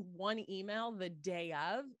sending one email the day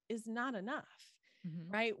of is not enough,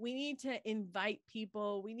 Mhm. right? We need to invite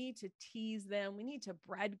people, we need to tease them, we need to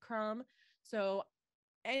breadcrumb. So,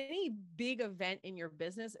 any big event in your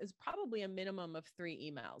business is probably a minimum of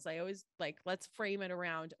 3 emails. I always like, let's frame it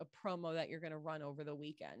around a promo that you're going to run over the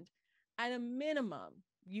weekend. At a minimum,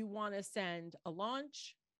 you want to send a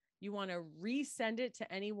launch. You want to resend it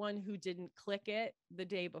to anyone who didn't click it the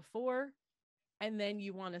day before. And then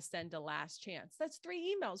you want to send a last chance. That's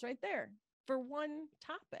 3 emails right there for one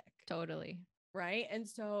topic. Totally. Right. And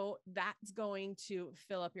so that's going to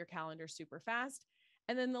fill up your calendar super fast.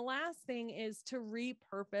 And then the last thing is to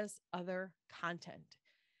repurpose other content.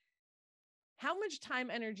 How much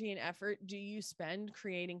time, energy, and effort do you spend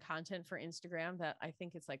creating content for Instagram that I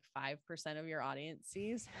think it's like 5% of your audience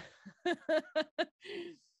sees?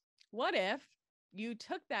 What if you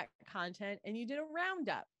took that content and you did a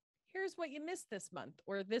roundup? Here's what you missed this month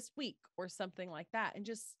or this week or something like that, and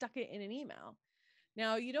just stuck it in an email.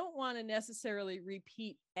 Now, you don't want to necessarily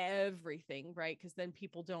repeat everything, right? Because then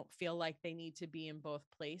people don't feel like they need to be in both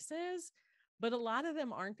places. But a lot of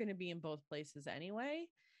them aren't going to be in both places anyway.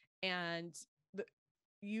 And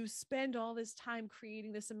you spend all this time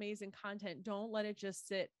creating this amazing content. Don't let it just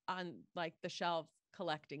sit on like the shelf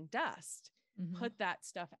collecting dust. Mhm. Put that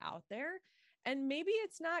stuff out there. And maybe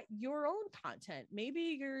it's not your own content.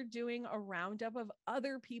 Maybe you're doing a roundup of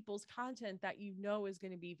other people's content that you know is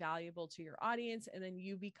going to be valuable to your audience. And then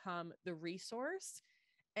you become the resource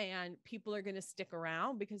and people are going to stick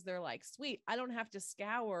around because they're like, sweet, I don't have to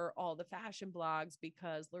scour all the fashion blogs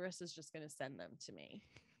because Larissa's just going to send them to me.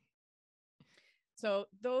 So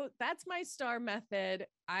though that's my STAR method.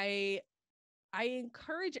 I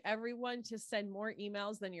encourage everyone to send more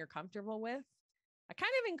emails than you're comfortable with. I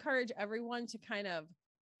kind of encourage everyone to kind of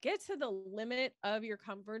get to the limit of your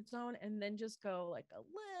comfort zone and then just go like a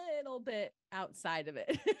little bit outside of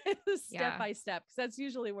it step by step, because that's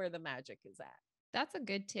usually where the magic is at. That's a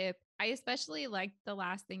good tip. I especially like the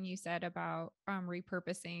last thing you said about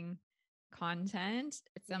repurposing content.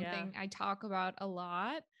 It's something I talk about a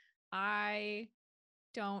lot. I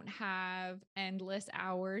don't have endless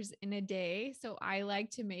hours in a day. So I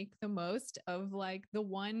like to make the most of like the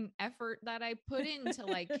one effort that I put into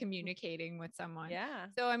like communicating with someone. Yeah.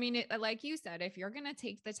 So, I mean, like you said, if you're going to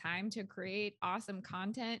take the time to create awesome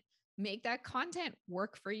content, make that content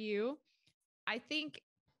work for you. I think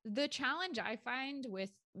the challenge I find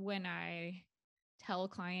with when I tell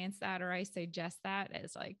clients that, or I suggest that,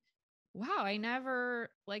 is like, wow, I never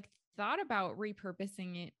like thought about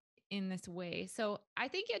repurposing it in this way. So I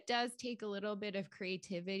think it does take a little bit of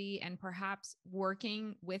creativity and perhaps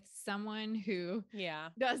working with someone who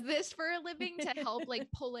does this for a living to help like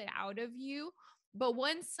pull it out of you. But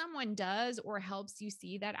once someone does or helps you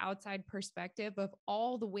see that outside perspective of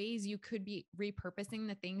all the ways you could be repurposing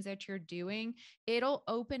the things that you're doing, it'll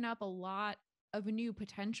open up a lot of new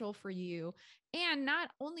potential for you. And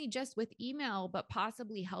not only just with email, but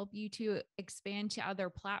possibly help you to expand to other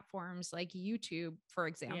platforms like YouTube, for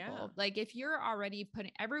example. Like if you're already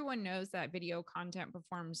putting, everyone knows that video content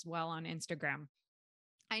performs well on Instagram.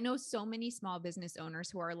 I know so many small business owners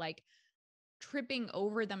who are like tripping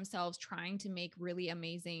over themselves trying to make really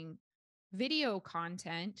amazing video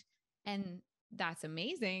content. And that's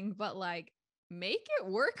amazing, but like make it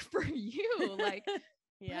work for you. Like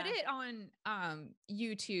put it on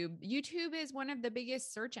YouTube. YouTube is one of the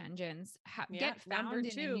biggest search engines. Get found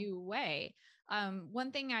in a new way.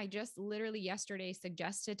 One thing I just literally yesterday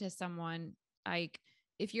suggested to someone, like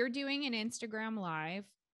if you're doing an Instagram live,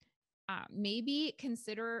 maybe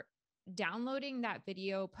consider downloading that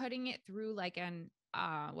video, putting it through like an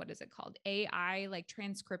what is it called? AI like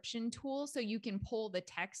transcription tool. So you can pull the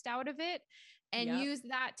text out of it and use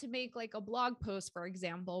that to make like a blog post, for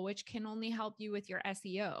example, which can only help you with your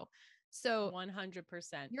SEO. So 100%.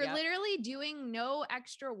 You're literally doing no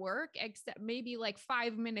extra work except maybe like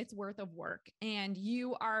 5 minutes worth of work. And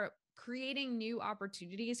you are creating new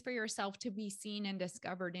opportunities for yourself to be seen and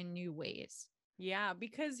discovered in new ways. Yeah,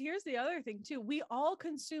 because here's the other thing too. We all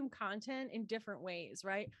consume content in different ways,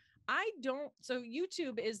 right? So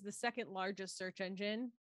YouTube is the second largest search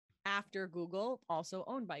engine after Google, also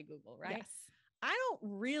owned by Google, right? Yes. I don't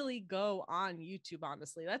really go on YouTube,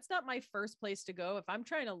 honestly. That's not my first place to go. If I'm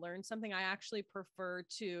trying to learn something, I actually prefer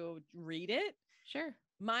to read it. Sure.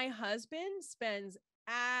 My husband spends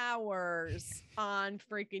hours on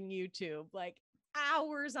freaking YouTube, like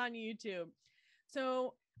hours on YouTube.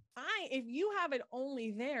 So if you have it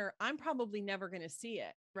only there, I'm probably never going to see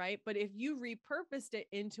it. Right. But if you repurposed it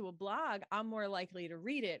into a blog, I'm more likely to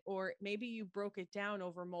read it. Or maybe you broke it down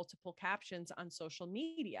over multiple captions on social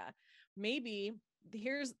media. Maybe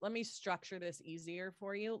let me structure this easier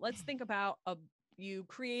for you. Let's think about you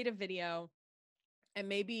create a video, and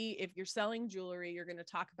maybe if you're selling jewelry, you're going to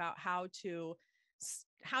talk about how to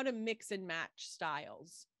mix and match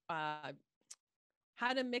styles,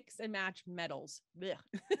 how to mix and match metals.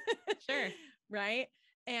 Sure. Right.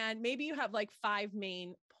 And maybe you have like 5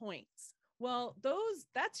 main points. Well,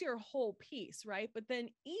 that's your whole piece, right? But then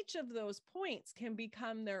each of those points can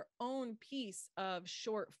become their own piece of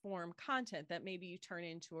short form content that maybe you turn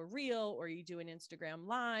into a reel, or you do an Instagram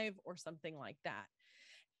live or something like that.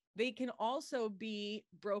 They can also be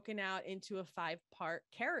broken out into a 5-part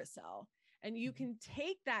carousel. And you can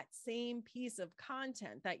take that same piece of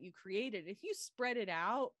content that you created. If you spread it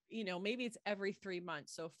out, maybe it's every 3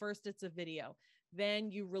 months. So first it's a video,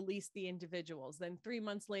 then you release the individuals. Then 3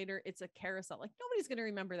 months later, it's a carousel. Like, nobody's going to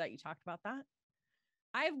remember that you talked about that.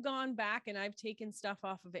 I've gone back and I've taken stuff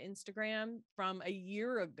off of Instagram from a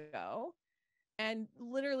year ago and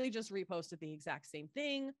literally just reposted the exact same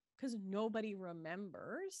thing, because nobody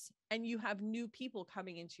remembers, and you have new people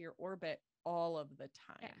coming into your orbit all of the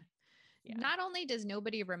time. Yeah. Not only does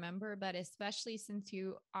nobody remember, but especially since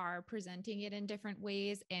you are presenting it in different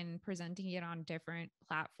ways and presenting it on different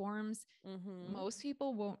platforms, most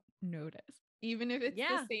people won't notice, even if it's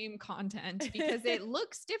the same content, because it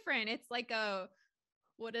looks different. It's like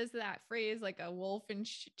what is that phrase? Like a wolf in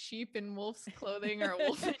sheep in wolf's clothing, or a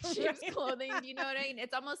wolf in sheep's clothing. Do you know what I mean?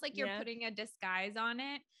 It's almost like you're putting a disguise on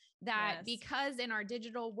it, that because in our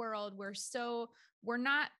digital world, we're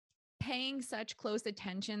not paying such close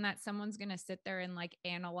attention that someone's going to sit there and like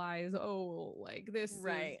analyze, like this is,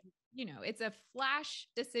 it's a flash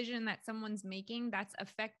decision that someone's making that's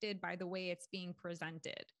affected by the way it's being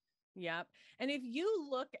presented. Yep. And if you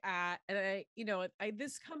look at,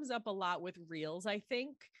 this comes up a lot with reels, I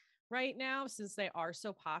think, right now, since they are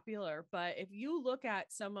so popular. But if you look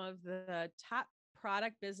at some of the top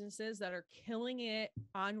product businesses that are killing it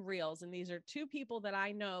on reels, and these are 2 people that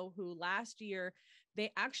I know who last year, they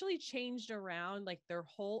actually changed around like their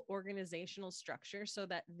whole organizational structure so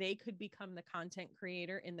that they could become the content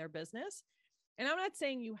creator in their business. And I'm not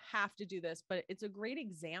saying you have to do this, but it's a great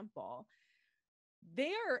example.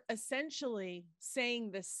 They are essentially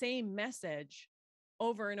saying the same message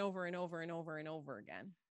over and over and over and over and over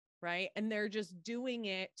again, right? And they're just doing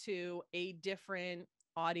it to a different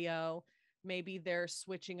audio. Maybe they're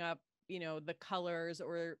switching up, the colors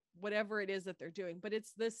or whatever it is that they're doing, but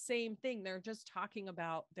it's the same thing. They're just talking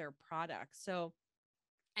about their product. So,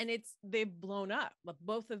 and they've blown up.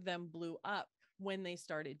 Both of them blew up when they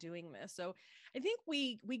started doing this. So I think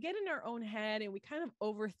we get in our own head and we kind of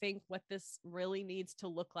overthink what this really needs to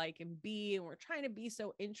look like and be, and we're trying to be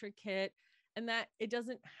so intricate, and that it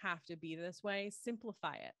doesn't have to be this way.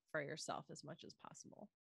 Simplify it for yourself as much as possible.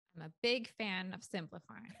 I'm a big fan of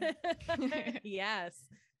simplifying. Yes,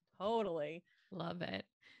 totally. Love it.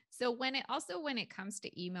 So when it comes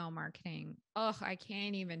to email marketing, I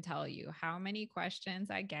can't even tell you how many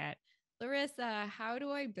questions I get. Larissa, how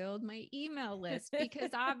do I build my email list?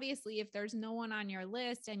 Because obviously if there's no one on your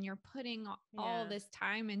list and you're putting all this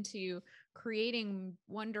time into creating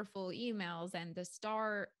wonderful emails and the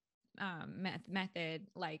star method,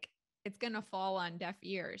 like it's going to fall on deaf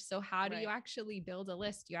ears. So how do you actually build a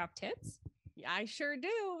list? Do you have tips? Yeah, I sure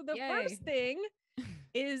do. The first thing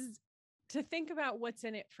is to think about what's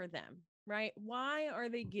in it for them, right? Why are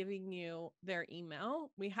they giving you their email?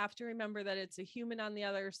 We have to remember that it's a human on the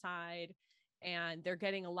other side and they're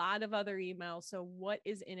getting a lot of other emails. So what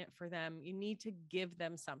is in it for them? You need to give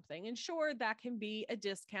them something. And sure, that can be a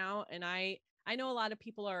discount. And I know a lot of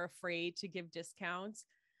people are afraid to give discounts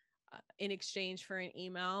in exchange for an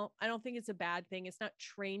email. I don't think it's a bad thing. It's not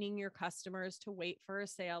training your customers to wait for a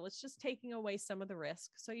sale. It's just taking away some of the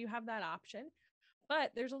risk. So you have that option.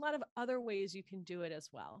 But there's a lot of other ways you can do it as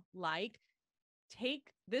well. Like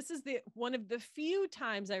this is one of the few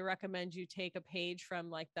times I recommend you take a page from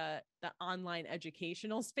like the online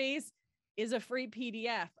educational space, is a free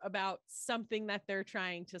PDF about something that they're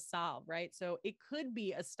trying to solve, right? So it could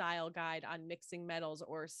be a style guide on mixing metals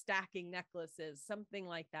or stacking necklaces, something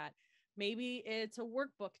like that. Maybe it's a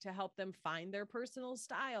workbook to help them find their personal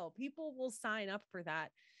style. People will sign up for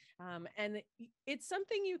that. And it's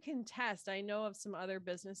something you can test. I know of some other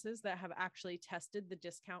businesses that have actually tested the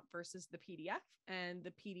discount versus the PDF, and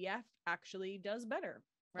the PDF actually does better,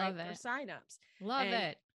 right? Love For it. signups. Love And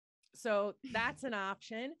it. so that's an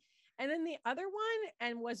option. And then the other one,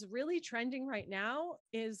 and what's really trending right now,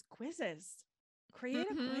 is quizzes. Create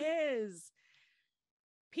a Mm-hmm. quiz.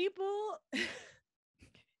 People,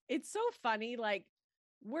 it's so funny. Like,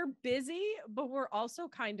 we're busy, but we're also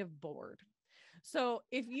kind of bored. So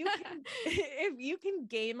if you can if you can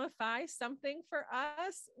gamify something for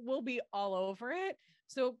us, we'll be all over it.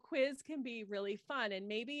 So quiz can be really fun, and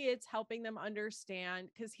maybe it's helping them understand,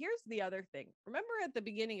 because here's the other thing. Remember at the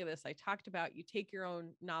beginning of this, I talked about you take your own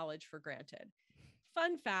knowledge for granted.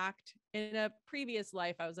 Fun fact, in a previous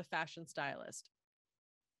life, I was a fashion stylist.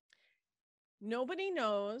 Nobody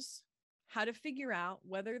knows how to figure out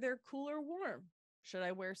whether they're cool or warm. Should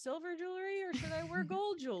I wear silver jewelry or should I wear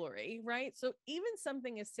gold jewelry? Right. So even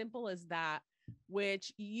something as simple as that,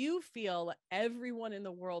 which you feel everyone in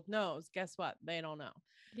the world knows, guess what? They don't know.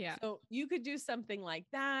 Yeah. So you could do something like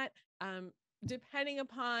that. Depending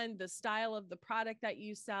upon the style of the product that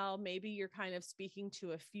you sell, maybe you're kind of speaking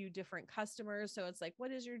to a few different customers. So it's like,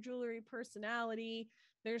 what is your jewelry personality?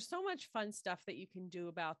 There's so much fun stuff that you can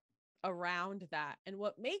do around that. And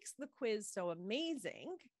what makes the quiz so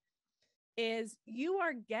amazing is you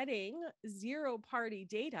are getting zero party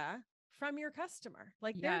data from your customer.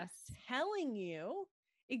 Like, they're Yes. telling you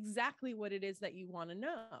exactly what it is that you want to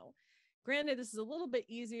know. Granted, this is a little bit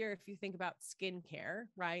easier if you think about skincare,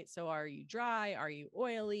 right? So are you dry? Are you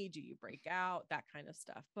oily? Do you break out? That kind of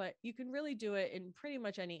stuff. But you can really do it in pretty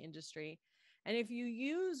much any industry. And if you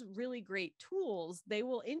use really great tools, they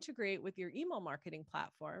will integrate with your email marketing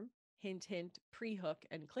platform. Hint, hint, Prehook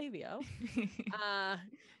and Klaviyo.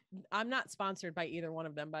 I'm not sponsored by either one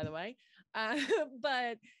of them, by the way.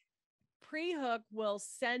 But Prehook will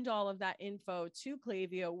send all of that info to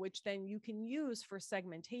Klaviyo, which then you can use for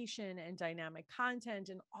segmentation and dynamic content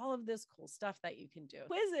and all of this cool stuff that you can do.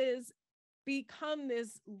 Quizzes become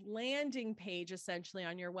this landing page essentially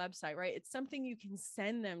on your website, right? It's something you can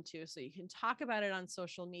send them to, so you can talk about it on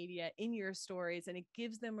social media in your stories, and it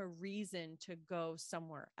gives them a reason to go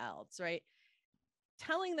somewhere else, right?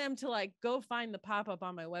 Telling them to like go find the pop-up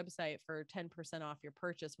on my website for 10% off your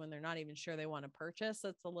purchase when they're not even sure they want to purchase,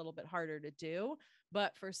 that's a little bit harder to do.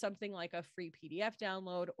 But for something like a free PDF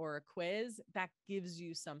download or a quiz, that gives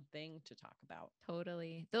you something to talk about.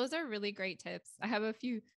 Totally. Those are really great tips. I have a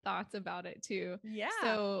few thoughts about it too. Yeah.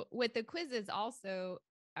 So with the quizzes also,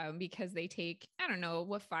 because they take, I don't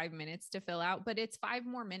know, 5 minutes to fill out, but it's 5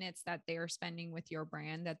 more minutes that they are spending with your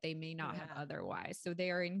brand that they may not have otherwise. So they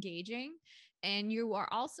are engaging, and you are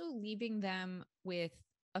also leaving them with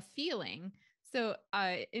a feeling. So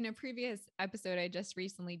in a previous episode I just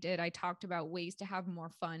recently did, I talked about ways to have more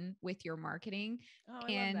fun with your marketing. Oh,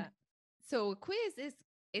 I love that. So a quiz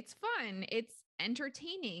it's fun, it's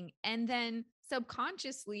entertaining. And then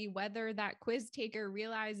subconsciously, whether that quiz taker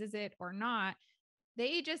realizes it or not,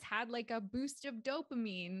 they just had like a boost of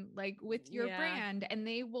dopamine, like with your brand, and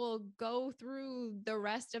they will go through the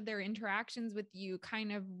rest of their interactions with you,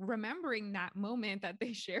 kind of remembering that moment that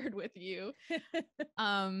they shared with you.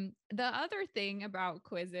 The other thing about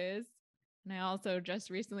quizzes, and I also just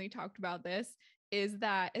recently talked about this, is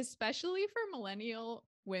that especially for millennial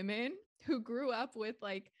women who grew up with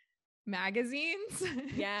like magazines,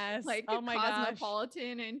 yes, like oh my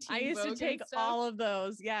Cosmopolitan gosh. and Teen I used Vogue to take all of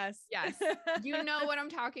those. Yes. Yes. You know what I'm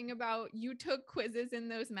talking about. You took quizzes in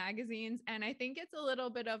those magazines, and I think it's a little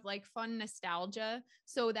bit of like fun nostalgia,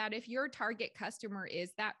 so that if your target customer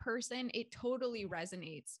is that person, it totally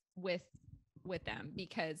resonates with them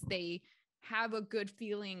because they have a good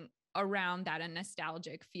feeling around that, a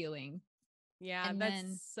nostalgic feeling. Yeah, And that's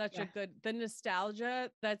then such a good, the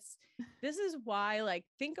nostalgia. This is why, like,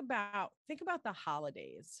 think about the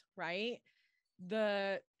holidays, right?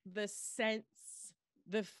 The scents,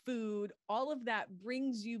 the food, all of that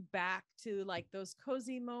brings you back to like those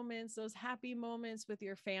cozy moments, those happy moments with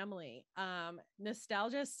your family.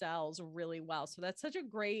 Nostalgia sells really well. So that's such a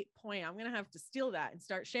great point. I'm gonna have to steal that and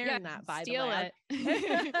start sharing that, by the way.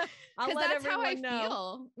 It. I'll let that's how I everyone know.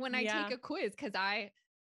 feel when I take a quiz, because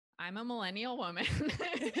I'm a millennial woman.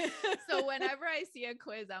 So whenever I see a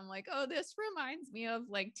quiz, I'm like, oh, this reminds me of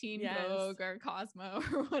like Teen Vogue or Cosmo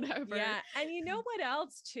or whatever. Yeah. And you know what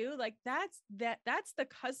else too? Like that's the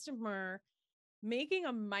customer making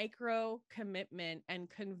a micro commitment and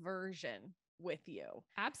conversion with you.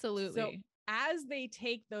 Absolutely. So as they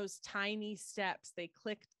take those tiny steps, they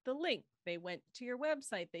clicked the link, they went to your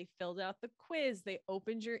website, they filled out the quiz, they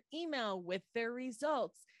opened your email with their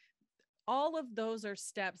results. all of those are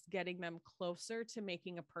steps getting them closer to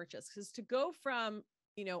making a purchase. Because to go from,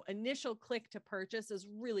 initial click to purchase is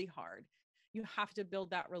really hard. You have to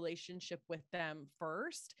build that relationship with them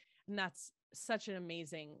first. And that's such an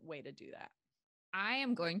amazing way to do that. I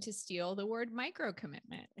am going to steal the word micro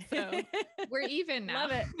commitment. So we're even now.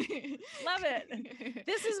 Love it. Love it.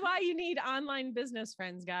 This is why you need online business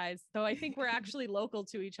friends, guys. Though I think we're actually local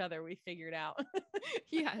to each other. We figured out.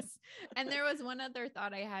 Yes. And there was one other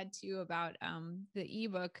thought I had too about the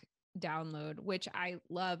ebook download, which I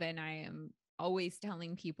love and I am always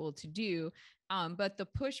telling people to do. But the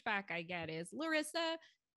pushback I get is, Larissa,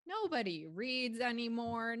 nobody reads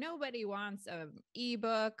anymore. Nobody wants an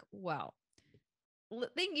ebook. Well,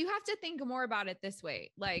 you have to think more about it this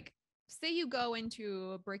way. Like, say you go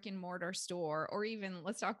into a brick and mortar store, or even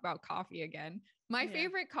let's talk about coffee again. My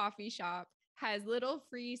favorite coffee shop has little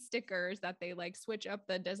free stickers that they like switch up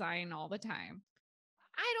the design all the time.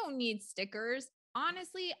 I don't need stickers.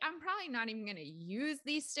 Honestly, I'm probably not even going to use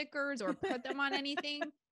these stickers or put them on anything,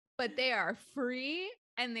 but they are free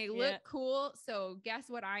and they look cool. So guess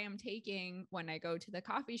what I am taking when I go to the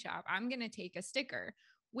coffee shop? I'm going to take a sticker.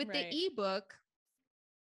 With the ebook,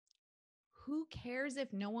 who cares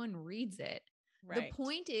if no one reads it? Right. The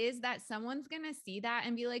point is that someone's going to see that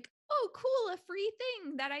and be like, oh, cool, a free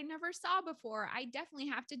thing that I never saw before. I definitely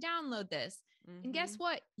have to download this. Mm-hmm. And guess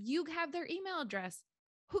what? You have their email address.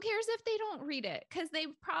 Who cares if they don't read it? Because they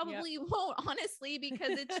probably won't, honestly,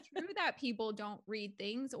 because it's true that people don't read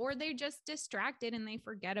things, or they're just distracted and they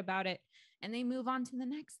forget about it and they move on to the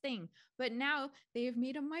next thing. But now they have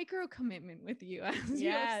made a micro commitment with you, as you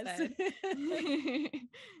have said.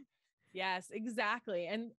 Yes, exactly.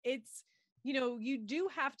 And it's, you do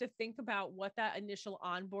have to think about what that initial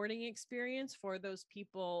onboarding experience for those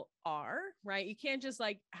people are, right? You can't just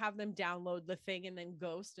like have them download the thing and then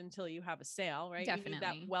ghost until you have a sale, right? Definitely. You need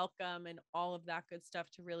that welcome and all of that good stuff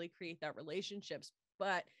to really create that relationships.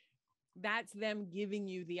 But that's them giving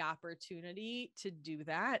you the opportunity to do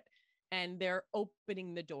that. And they're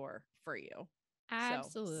opening the door for you.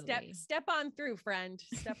 Absolutely. So step on through, friend.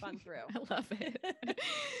 Step on through. I love it.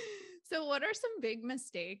 So what are some big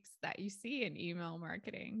mistakes that you see in email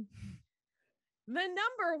marketing? The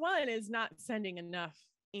number one is not sending enough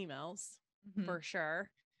emails, for sure.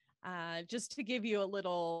 Just to give you a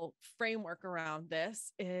little framework around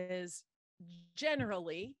this is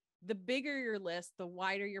generally the bigger your list, the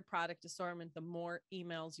wider your product assortment, the more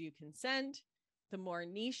emails you can send. The more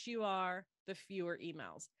niche you are, the fewer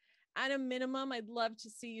emails. At a minimum, I'd love to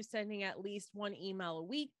see you sending at least one email a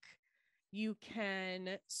week. You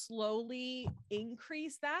can slowly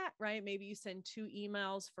increase that, right? Maybe you send 2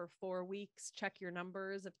 emails for 4 weeks, check your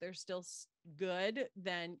numbers. If they're still good,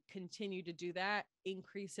 then continue to do that.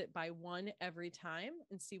 Increase it by 1 every time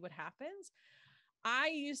and see what happens. I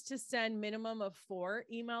used to send minimum of 4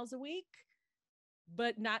 emails a week,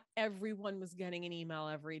 but not everyone was getting an email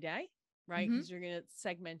every day, right? Because you're going to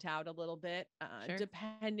segment out a little bit,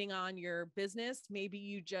 depending on your business. Maybe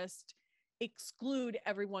you just exclude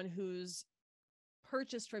everyone who's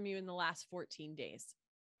purchased from you in the last 14 days,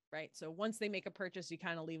 right? So once they make a purchase, you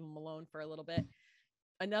kind of leave them alone for a little bit.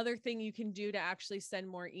 Another thing you can do to actually send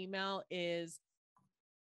more email is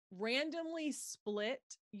randomly split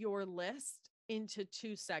your list into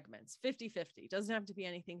 2 segments, 50-50. Doesn't have to be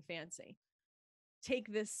anything fancy.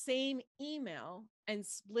 Take the same email and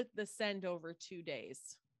split the send over 2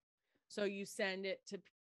 days. So you send it to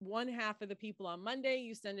one half of the people on Monday,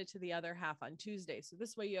 you send it to the other half on Tuesday. So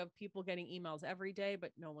this way you have people getting emails every day, but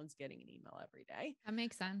no one's getting an email every day. That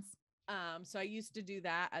makes sense. So I used to do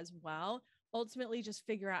that as well. Ultimately, just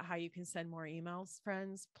figure out how you can send more emails,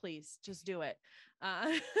 friends. Please just do it.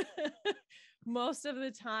 Most of the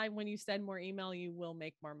time when you send more email, you will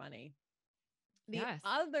make more money. The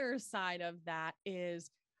other side of that is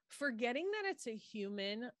forgetting that it's a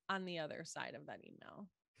human on the other side of that email.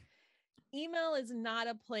 Email is not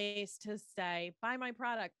a place to say, buy my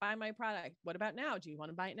product, buy my product. What about now? Do you want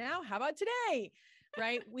to buy it now? How about today?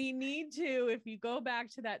 Right? We need to, if you go back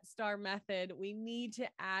to that STAR method, we need to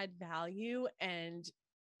add value and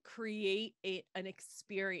create an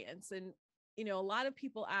experience. And, a lot of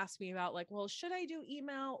people ask me about like, well, should I do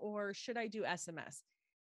email or should I do SMS?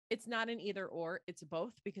 It's not an either or, it's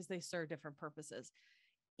both because they serve different purposes.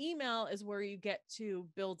 Email is where you get to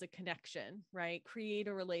build a connection, right? Create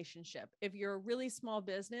a relationship. If you're a really small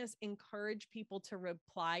business, encourage people to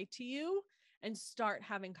reply to you and start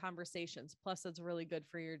having conversations. Plus, it's really good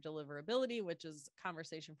for your deliverability, which is a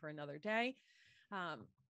conversation for another day.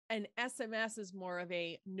 And SMS is more of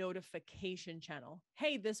a notification channel.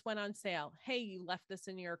 Hey, this went on sale. Hey, you left this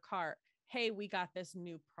in your cart. Hey, we got this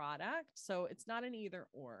new product. So it's not an either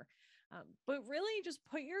or. But really just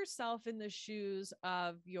put yourself in the shoes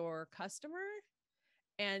of your customer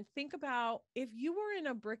and think about if you were in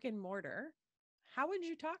a brick and mortar, how would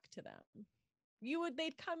you talk to them?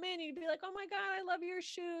 They'd come in, you'd be like, oh my God, I love your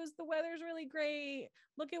shoes. The weather's really great.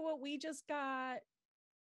 Look at what we just got.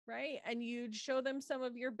 Right. And you'd show them some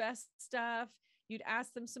of your best stuff. You'd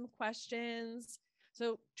ask them some questions.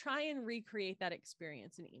 So try and recreate that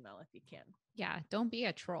experience in email if you can. Yeah. Don't be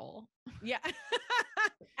a troll. Yeah.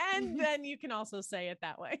 And then you can also say it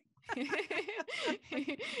that way.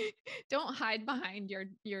 Don't hide behind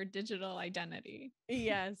your digital identity.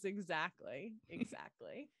 Yes, exactly.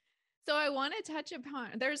 Exactly. So I want to touch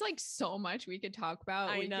upon, there's like so much we could talk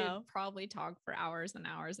about. We could probably talk for hours and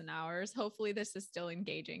hours and hours. Hopefully this is still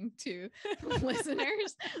engaging to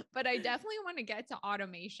listeners, but I definitely want to get to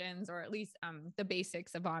automations, or at least the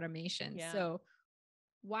basics of automation. Yeah. So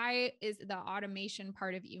why is the automation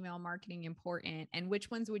part of email marketing important? And which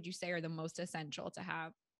ones would you say are the most essential to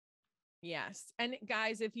have? Yes. And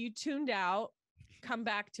guys, if you tuned out, come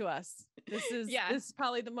back to us. This is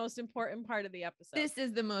probably the most important part of the episode. This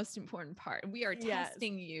is the most important part. We are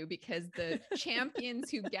testing you, because the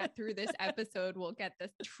champions who get through this episode will get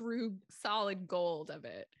the true solid gold of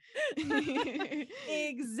it.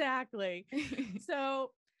 Exactly.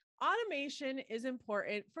 So automation is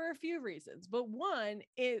important for a few reasons, but one,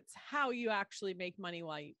 it's how you actually make money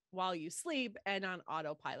while you sleep and on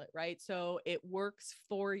autopilot, right? So it works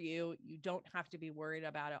for you. You don't have to be worried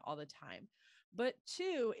about it all the time. But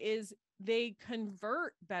two is they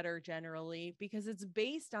convert better generally because it's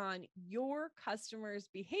based on your customer's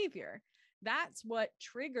behavior. That's what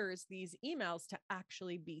triggers these emails to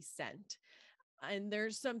actually be sent. And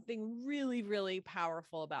there's something really, really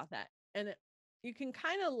powerful about that. And you can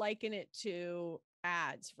kind of liken it to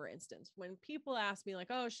ads, for instance. When people ask me like,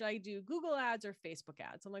 oh, should I do Google ads or Facebook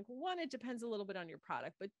ads? I'm like, one, it depends a little bit on your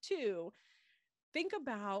product, but two, think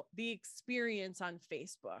about the experience on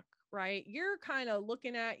Facebook, right? You're kind of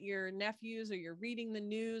looking at your nephews or you're reading the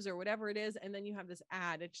news or whatever it is. And then you have this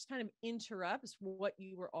ad. It just kind of interrupts what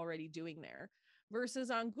you were already doing there.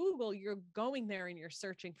 Versus on Google, you're going there and you're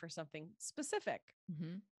searching for something specific.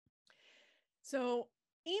 Mm-hmm. So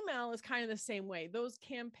email is kind of the same way. Those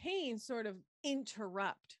campaigns sort of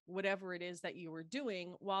interrupt whatever it is that you were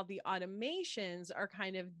doing, while the automations are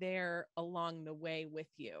kind of there along the way with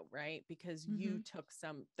you, right? Because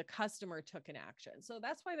the customer took an action. So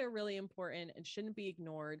that's why they're really important and shouldn't be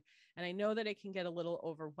ignored. And I know that it can get a little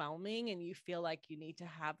overwhelming and you feel like you need to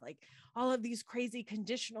have like all of these crazy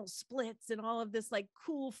conditional splits and all of this like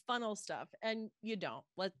cool funnel stuff. And you don't.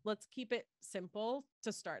 Let's keep it simple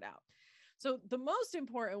to start out. So the most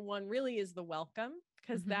important one really is the welcome,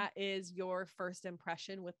 because that is your first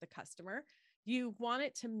impression with the customer. You want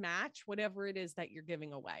it to match whatever it is that you're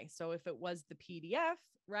giving away. So if it was the PDF,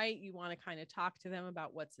 right, you want to kind of talk to them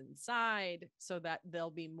about what's inside so that they'll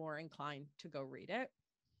be more inclined to go read it.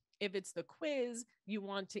 If it's the quiz, you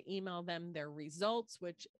want to email them their results,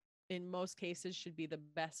 which in most cases should be the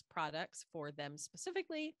best products for them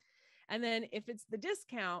specifically. And then if it's the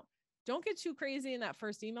discount, don't get too crazy in that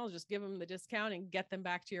first email. Just give them the discount and get them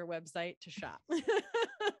back to your website to shop.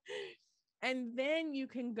 And then you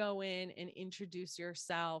can go in and introduce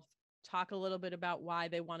yourself, talk a little bit about why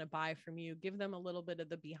they want to buy from you, give them a little bit of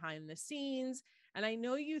the behind the scenes. And I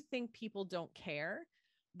know you think people don't care,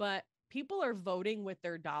 but people are voting with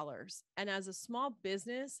their dollars. And as a small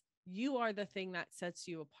business, you are the thing that sets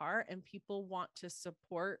you apart, and people want to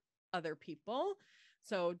support other people.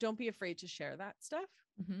 So don't be afraid to share that stuff.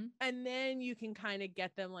 Mm-hmm. And then you can kind of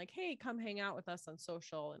get them like, hey, come hang out with us on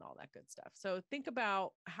social and all that good stuff. So think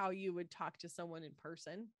about how you would talk to someone in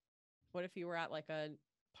person. What if you were at like a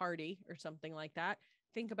party or something like that?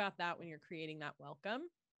 Think about that when you're creating that welcome.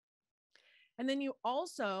 And then you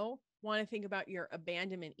also want to think about your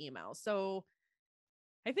abandonment email. So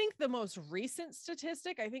I think the most recent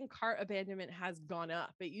statistic, I think cart abandonment has gone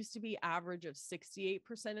up. It used to be average of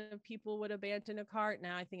 68% of people would abandon a cart.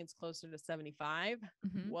 Now I think it's closer to 75.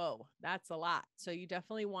 Mm-hmm. Whoa, that's a lot. So you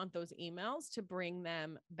definitely want those emails to bring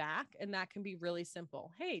them back. And that can be really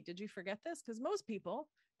simple. Hey, did you forget this? Because most people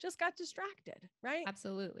just got distracted, right?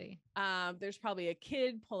 Absolutely. There's probably a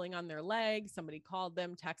kid pulling on their leg. Somebody called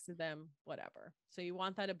them, texted them, whatever. So you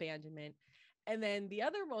want that abandonment. And then the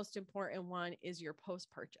other most important one is your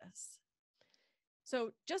post-purchase.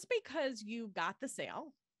 So just because you got the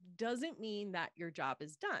sale doesn't mean that your job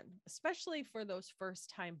is done, especially for those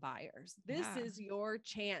first-time buyers. This is your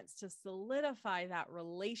chance to solidify that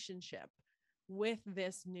relationship with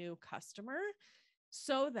this new customer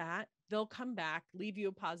so that they'll come back, leave you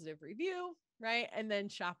a positive review, right? And then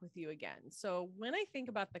shop with you again. So when I think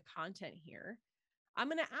about the content here, I'm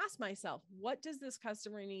going to ask myself, what does this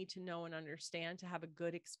customer need to know and understand to have a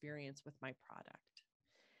good experience with my product?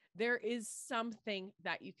 There is something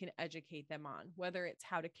that you can educate them on, whether it's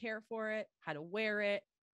how to care for it, how to wear it.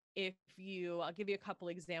 I'll give you a couple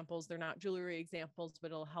examples. They're not jewelry examples,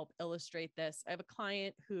 but it'll help illustrate this. I have a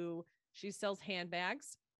client who she sells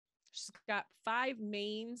handbags. She's got 5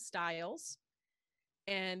 main styles,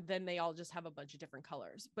 and then they all just have a bunch of different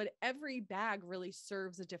colors. But every bag really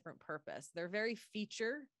serves a different purpose. They're very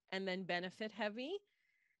feature and then benefit heavy.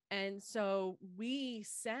 And so we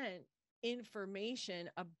sent information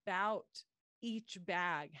about each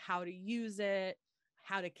bag, how to use it,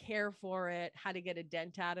 how to care for it, how to get a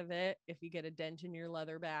dent out of it if you get a dent in your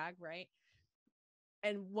leather bag, right?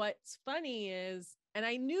 And what's funny is, and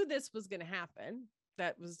I knew this was going to happen,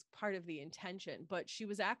 that was part of the intention, but she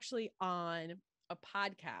was actually on a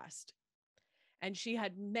podcast and she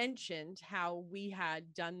had mentioned how we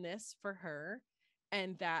had done this for her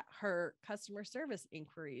and that her customer service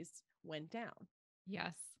inquiries went down.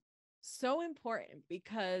 Yes. So important,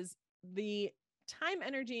 because the time,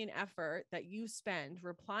 energy, and effort that you spend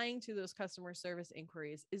replying to those customer service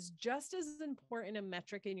inquiries is just as important a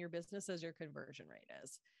metric in your business as your conversion rate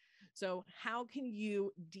is. So how can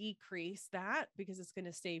you decrease that? Because it's going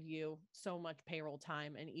to save you so much payroll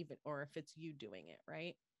time, and even, or if it's you doing it,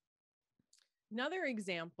 right? Another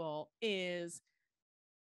example is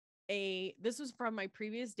this was from my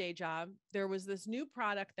previous day job. There was this new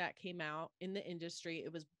product that came out in the industry.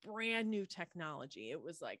 It was brand new technology. It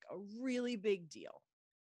was like a really big deal.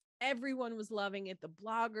 Everyone was loving it. The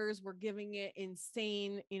bloggers were giving it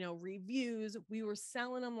insane, reviews. We were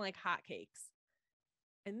selling them like hotcakes.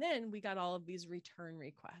 And then we got all of these return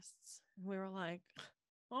requests. We were like,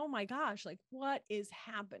 oh my gosh, like what is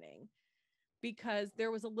happening? Because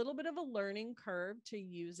there was a little bit of a learning curve to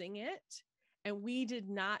using it. And we did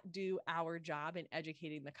not do our job in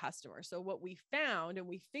educating the customer. So what we found, and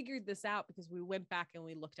we figured this out because we went back and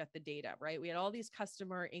we looked at the data, right? We had all these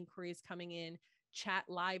customer inquiries coming in,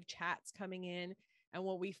 live chats coming in. And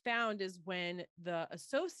what we found is when the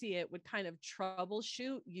associate would kind of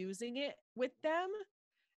troubleshoot using it with them,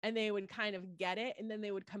 and they would kind of get it, and then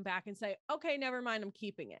they would come back and say, okay, never mind, I'm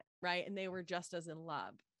keeping it, right? And they were just as in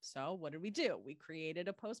love. So what did we do? We created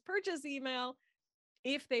a post-purchase email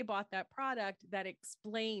if they bought that product that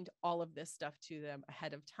explained all of this stuff to them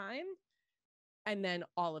ahead of time. And then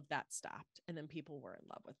all of that stopped, and then people were in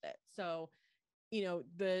love with it. So,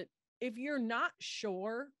 if you're not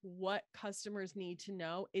sure what customers need to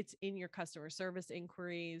know, it's in your customer service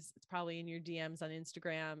inquiries. It's probably in your DMs on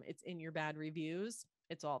Instagram. It's in your bad reviews.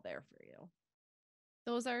 It's all there for you.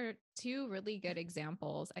 Those are 2 really good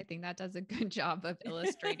examples. I think that does a good job of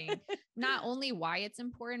illustrating not only why it's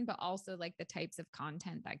important, but also like the types of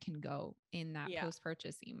content that can go in that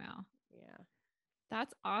post-purchase email. Yeah.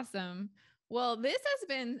 That's awesome. Well, this has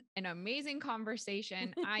been an amazing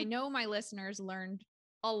conversation. I know my listeners learned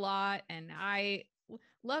a lot, and I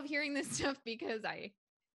love hearing this stuff because I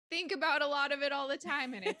think about a lot of it all the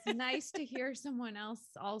time. And it's nice to hear someone else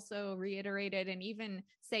also reiterate it and even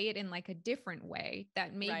say it in like a different way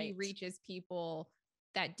that maybe reaches people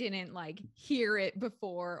that didn't like hear it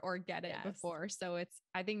before or get it before. So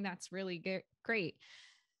I think that's really great.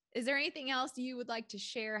 Is there anything else you would like to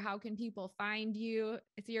share? How can people find you?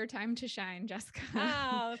 It's your time to shine, Jessica.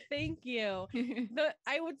 Oh, thank you.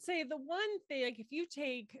 I would say the one thing, like if you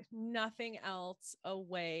take nothing else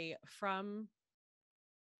away from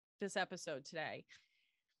this episode today,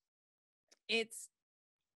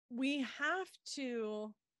 we have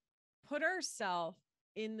to put ourselves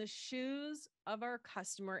in the shoes of our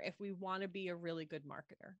customer if we want to be a really good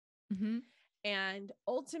marketer. Mm-hmm. And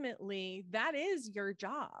ultimately, that is your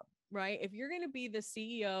job, right? If you're going to be the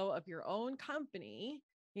CEO of your own company,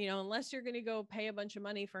 unless you're going to go pay a bunch of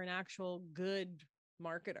money for an actual good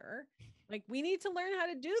marketer, like we need to learn how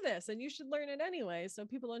to do this, and you should learn it anyway, so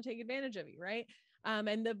people don't take advantage of you, right?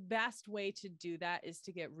 And the best way to do that is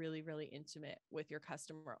to get really, really intimate with your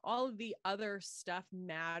customer. All of the other stuff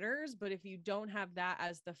matters, but if you don't have that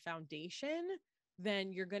as the foundation,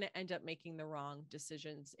 then you're going to end up making the wrong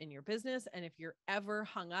decisions in your business. And if you're ever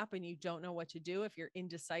hung up and you don't know what to do, if you're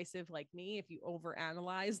indecisive like me, if you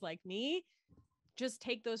overanalyze like me, just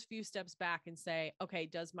take those few steps back and say, okay,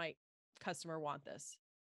 does my customer want this?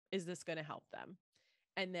 Is this going to help them?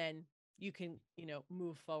 And then you can,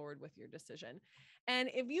 move forward with your decision. And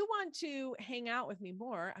if you want to hang out with me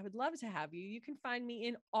more, I would love to have you. You can find me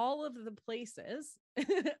in all of the places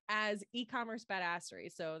as Ecommerce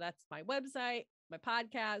Badassery. So that's my website, my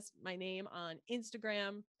podcast, my name on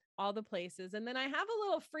Instagram, all the places. And then I have a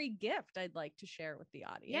little free gift I'd like to share with the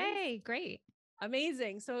audience. Yay, great.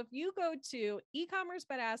 Amazing. So if you go to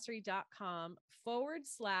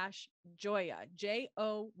ecommercebadassery.com/Joya, Joya,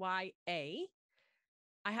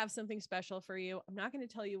 I have something special for you. I'm not going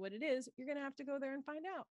to tell you what it is. You're going to have to go there and find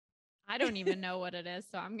out. I don't even know what it is,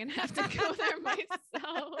 so I'm going to have to go there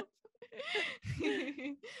myself.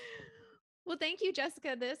 Well, thank you,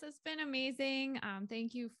 Jessica. This has been amazing.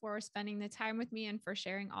 Thank you for spending the time with me and for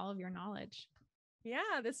sharing all of your knowledge.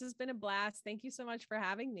 Yeah, this has been a blast. Thank you so much for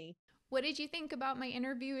having me. What did you think about my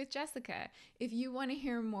interview with Jessica? If you want to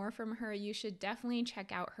hear more from her, you should definitely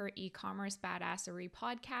check out her e-commerce badassery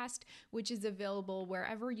podcast, which is available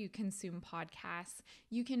wherever you consume podcasts.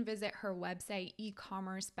 You can visit her website,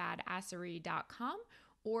 ecommercebadassery.com,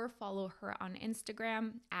 or follow her on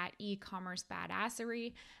Instagram at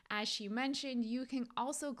ecommercebadassery. As she mentioned, you can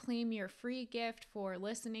also claim your free gift for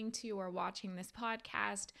listening to or watching this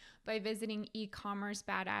podcast by visiting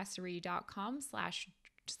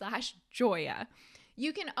ecommercebadassery.com/Joya.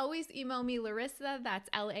 You can always email me, Larissa, that's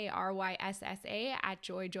LARYSSA at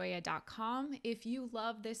joyjoya.com. If you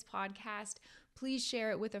love this podcast, please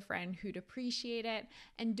share it with a friend who'd appreciate it.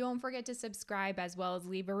 And don't forget to subscribe as well as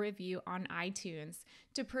leave a review on iTunes.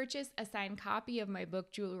 To purchase a signed copy of my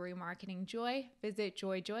book, Jewelry Marketing Joy, visit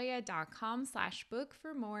joyjoya.com/book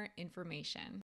for more information.